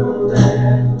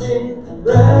 never-ending,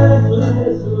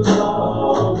 reckless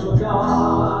love of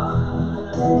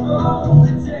God. Oh,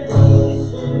 it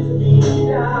chases me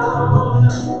down,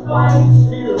 fights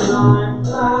till I'm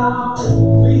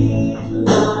found, leaves the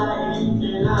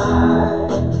 99.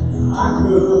 I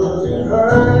couldn't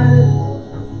earn it,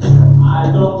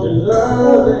 I don't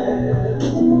deserve it,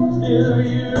 still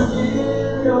you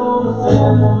give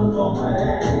yourself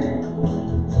away.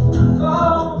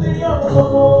 Oh, the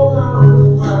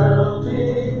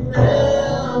overwhelming,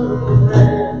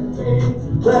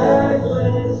 never-ending,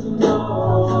 reckless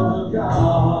love of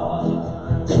God.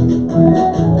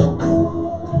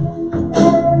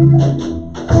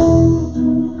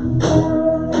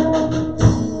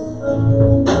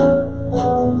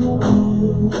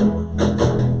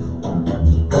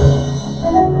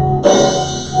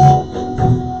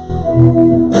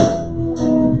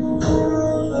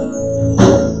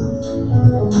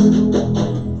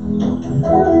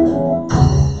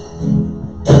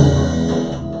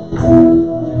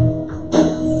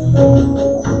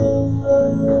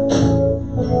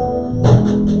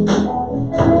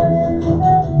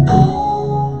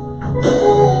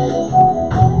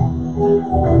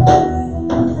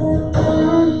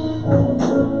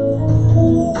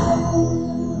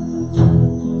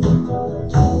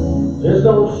 There's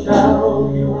no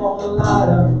shadow you won't light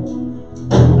up,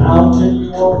 mountain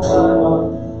you won't climb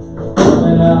up,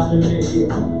 coming after me.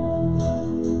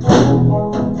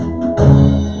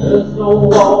 There's no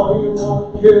wall you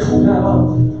won't kick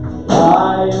down,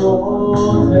 lie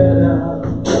your head out,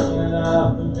 coming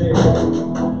after me.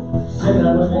 Say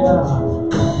that with me now.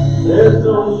 There's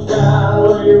no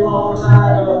shadow you won't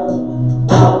light up,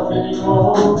 mountain you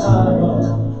won't climb up,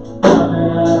 coming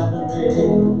after me.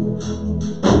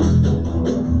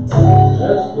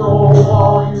 There's no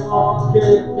wall you won't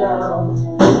kick down,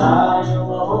 lie you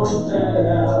won't set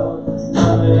out,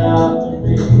 coming after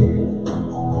me.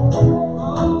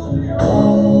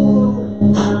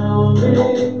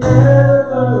 Overwhelming,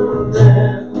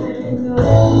 never-ending,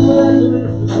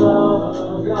 reckless love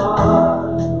of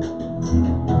God.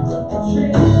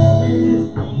 Chases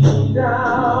me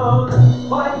down,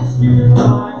 fights till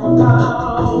I'm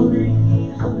found,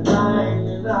 leaves the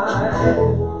 99.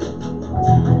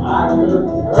 I couldn't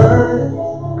earn it,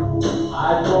 I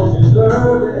don't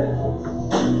deserve it,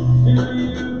 till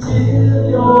you give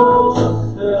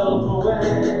yourself away.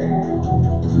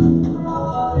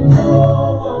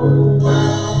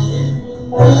 Overwhelming,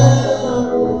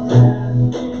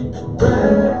 never-ending,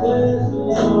 reckless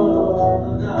love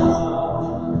of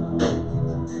God.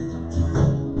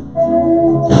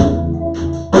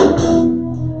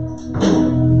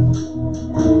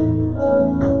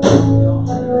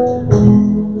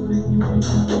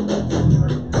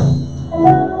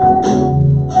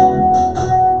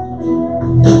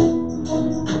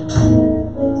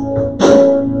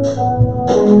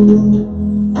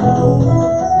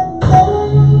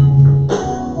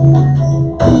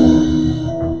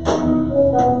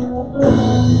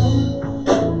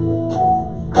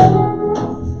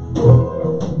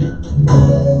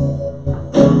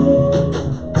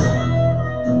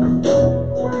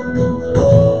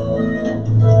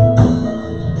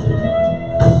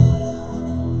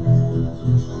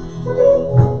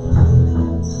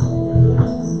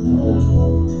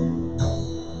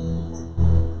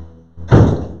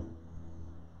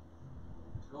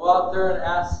 Go out there and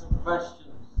ask some questions.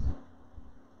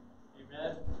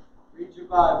 Amen. Read your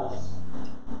Bibles.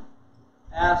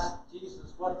 Ask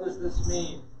Jesus, what does this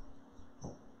mean?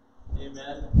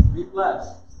 Amen. Be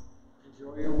blessed.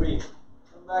 Enjoy your week.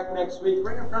 Come back next week.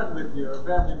 Bring a friend with you or a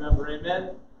family member.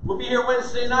 Amen. We'll be here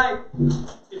Wednesday night.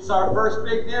 It's our first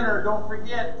big dinner. Don't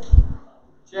forget.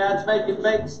 Chad's making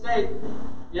baked steak.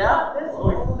 Yeah? This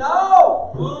week.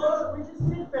 No! We just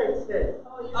did baked steak.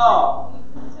 Oh.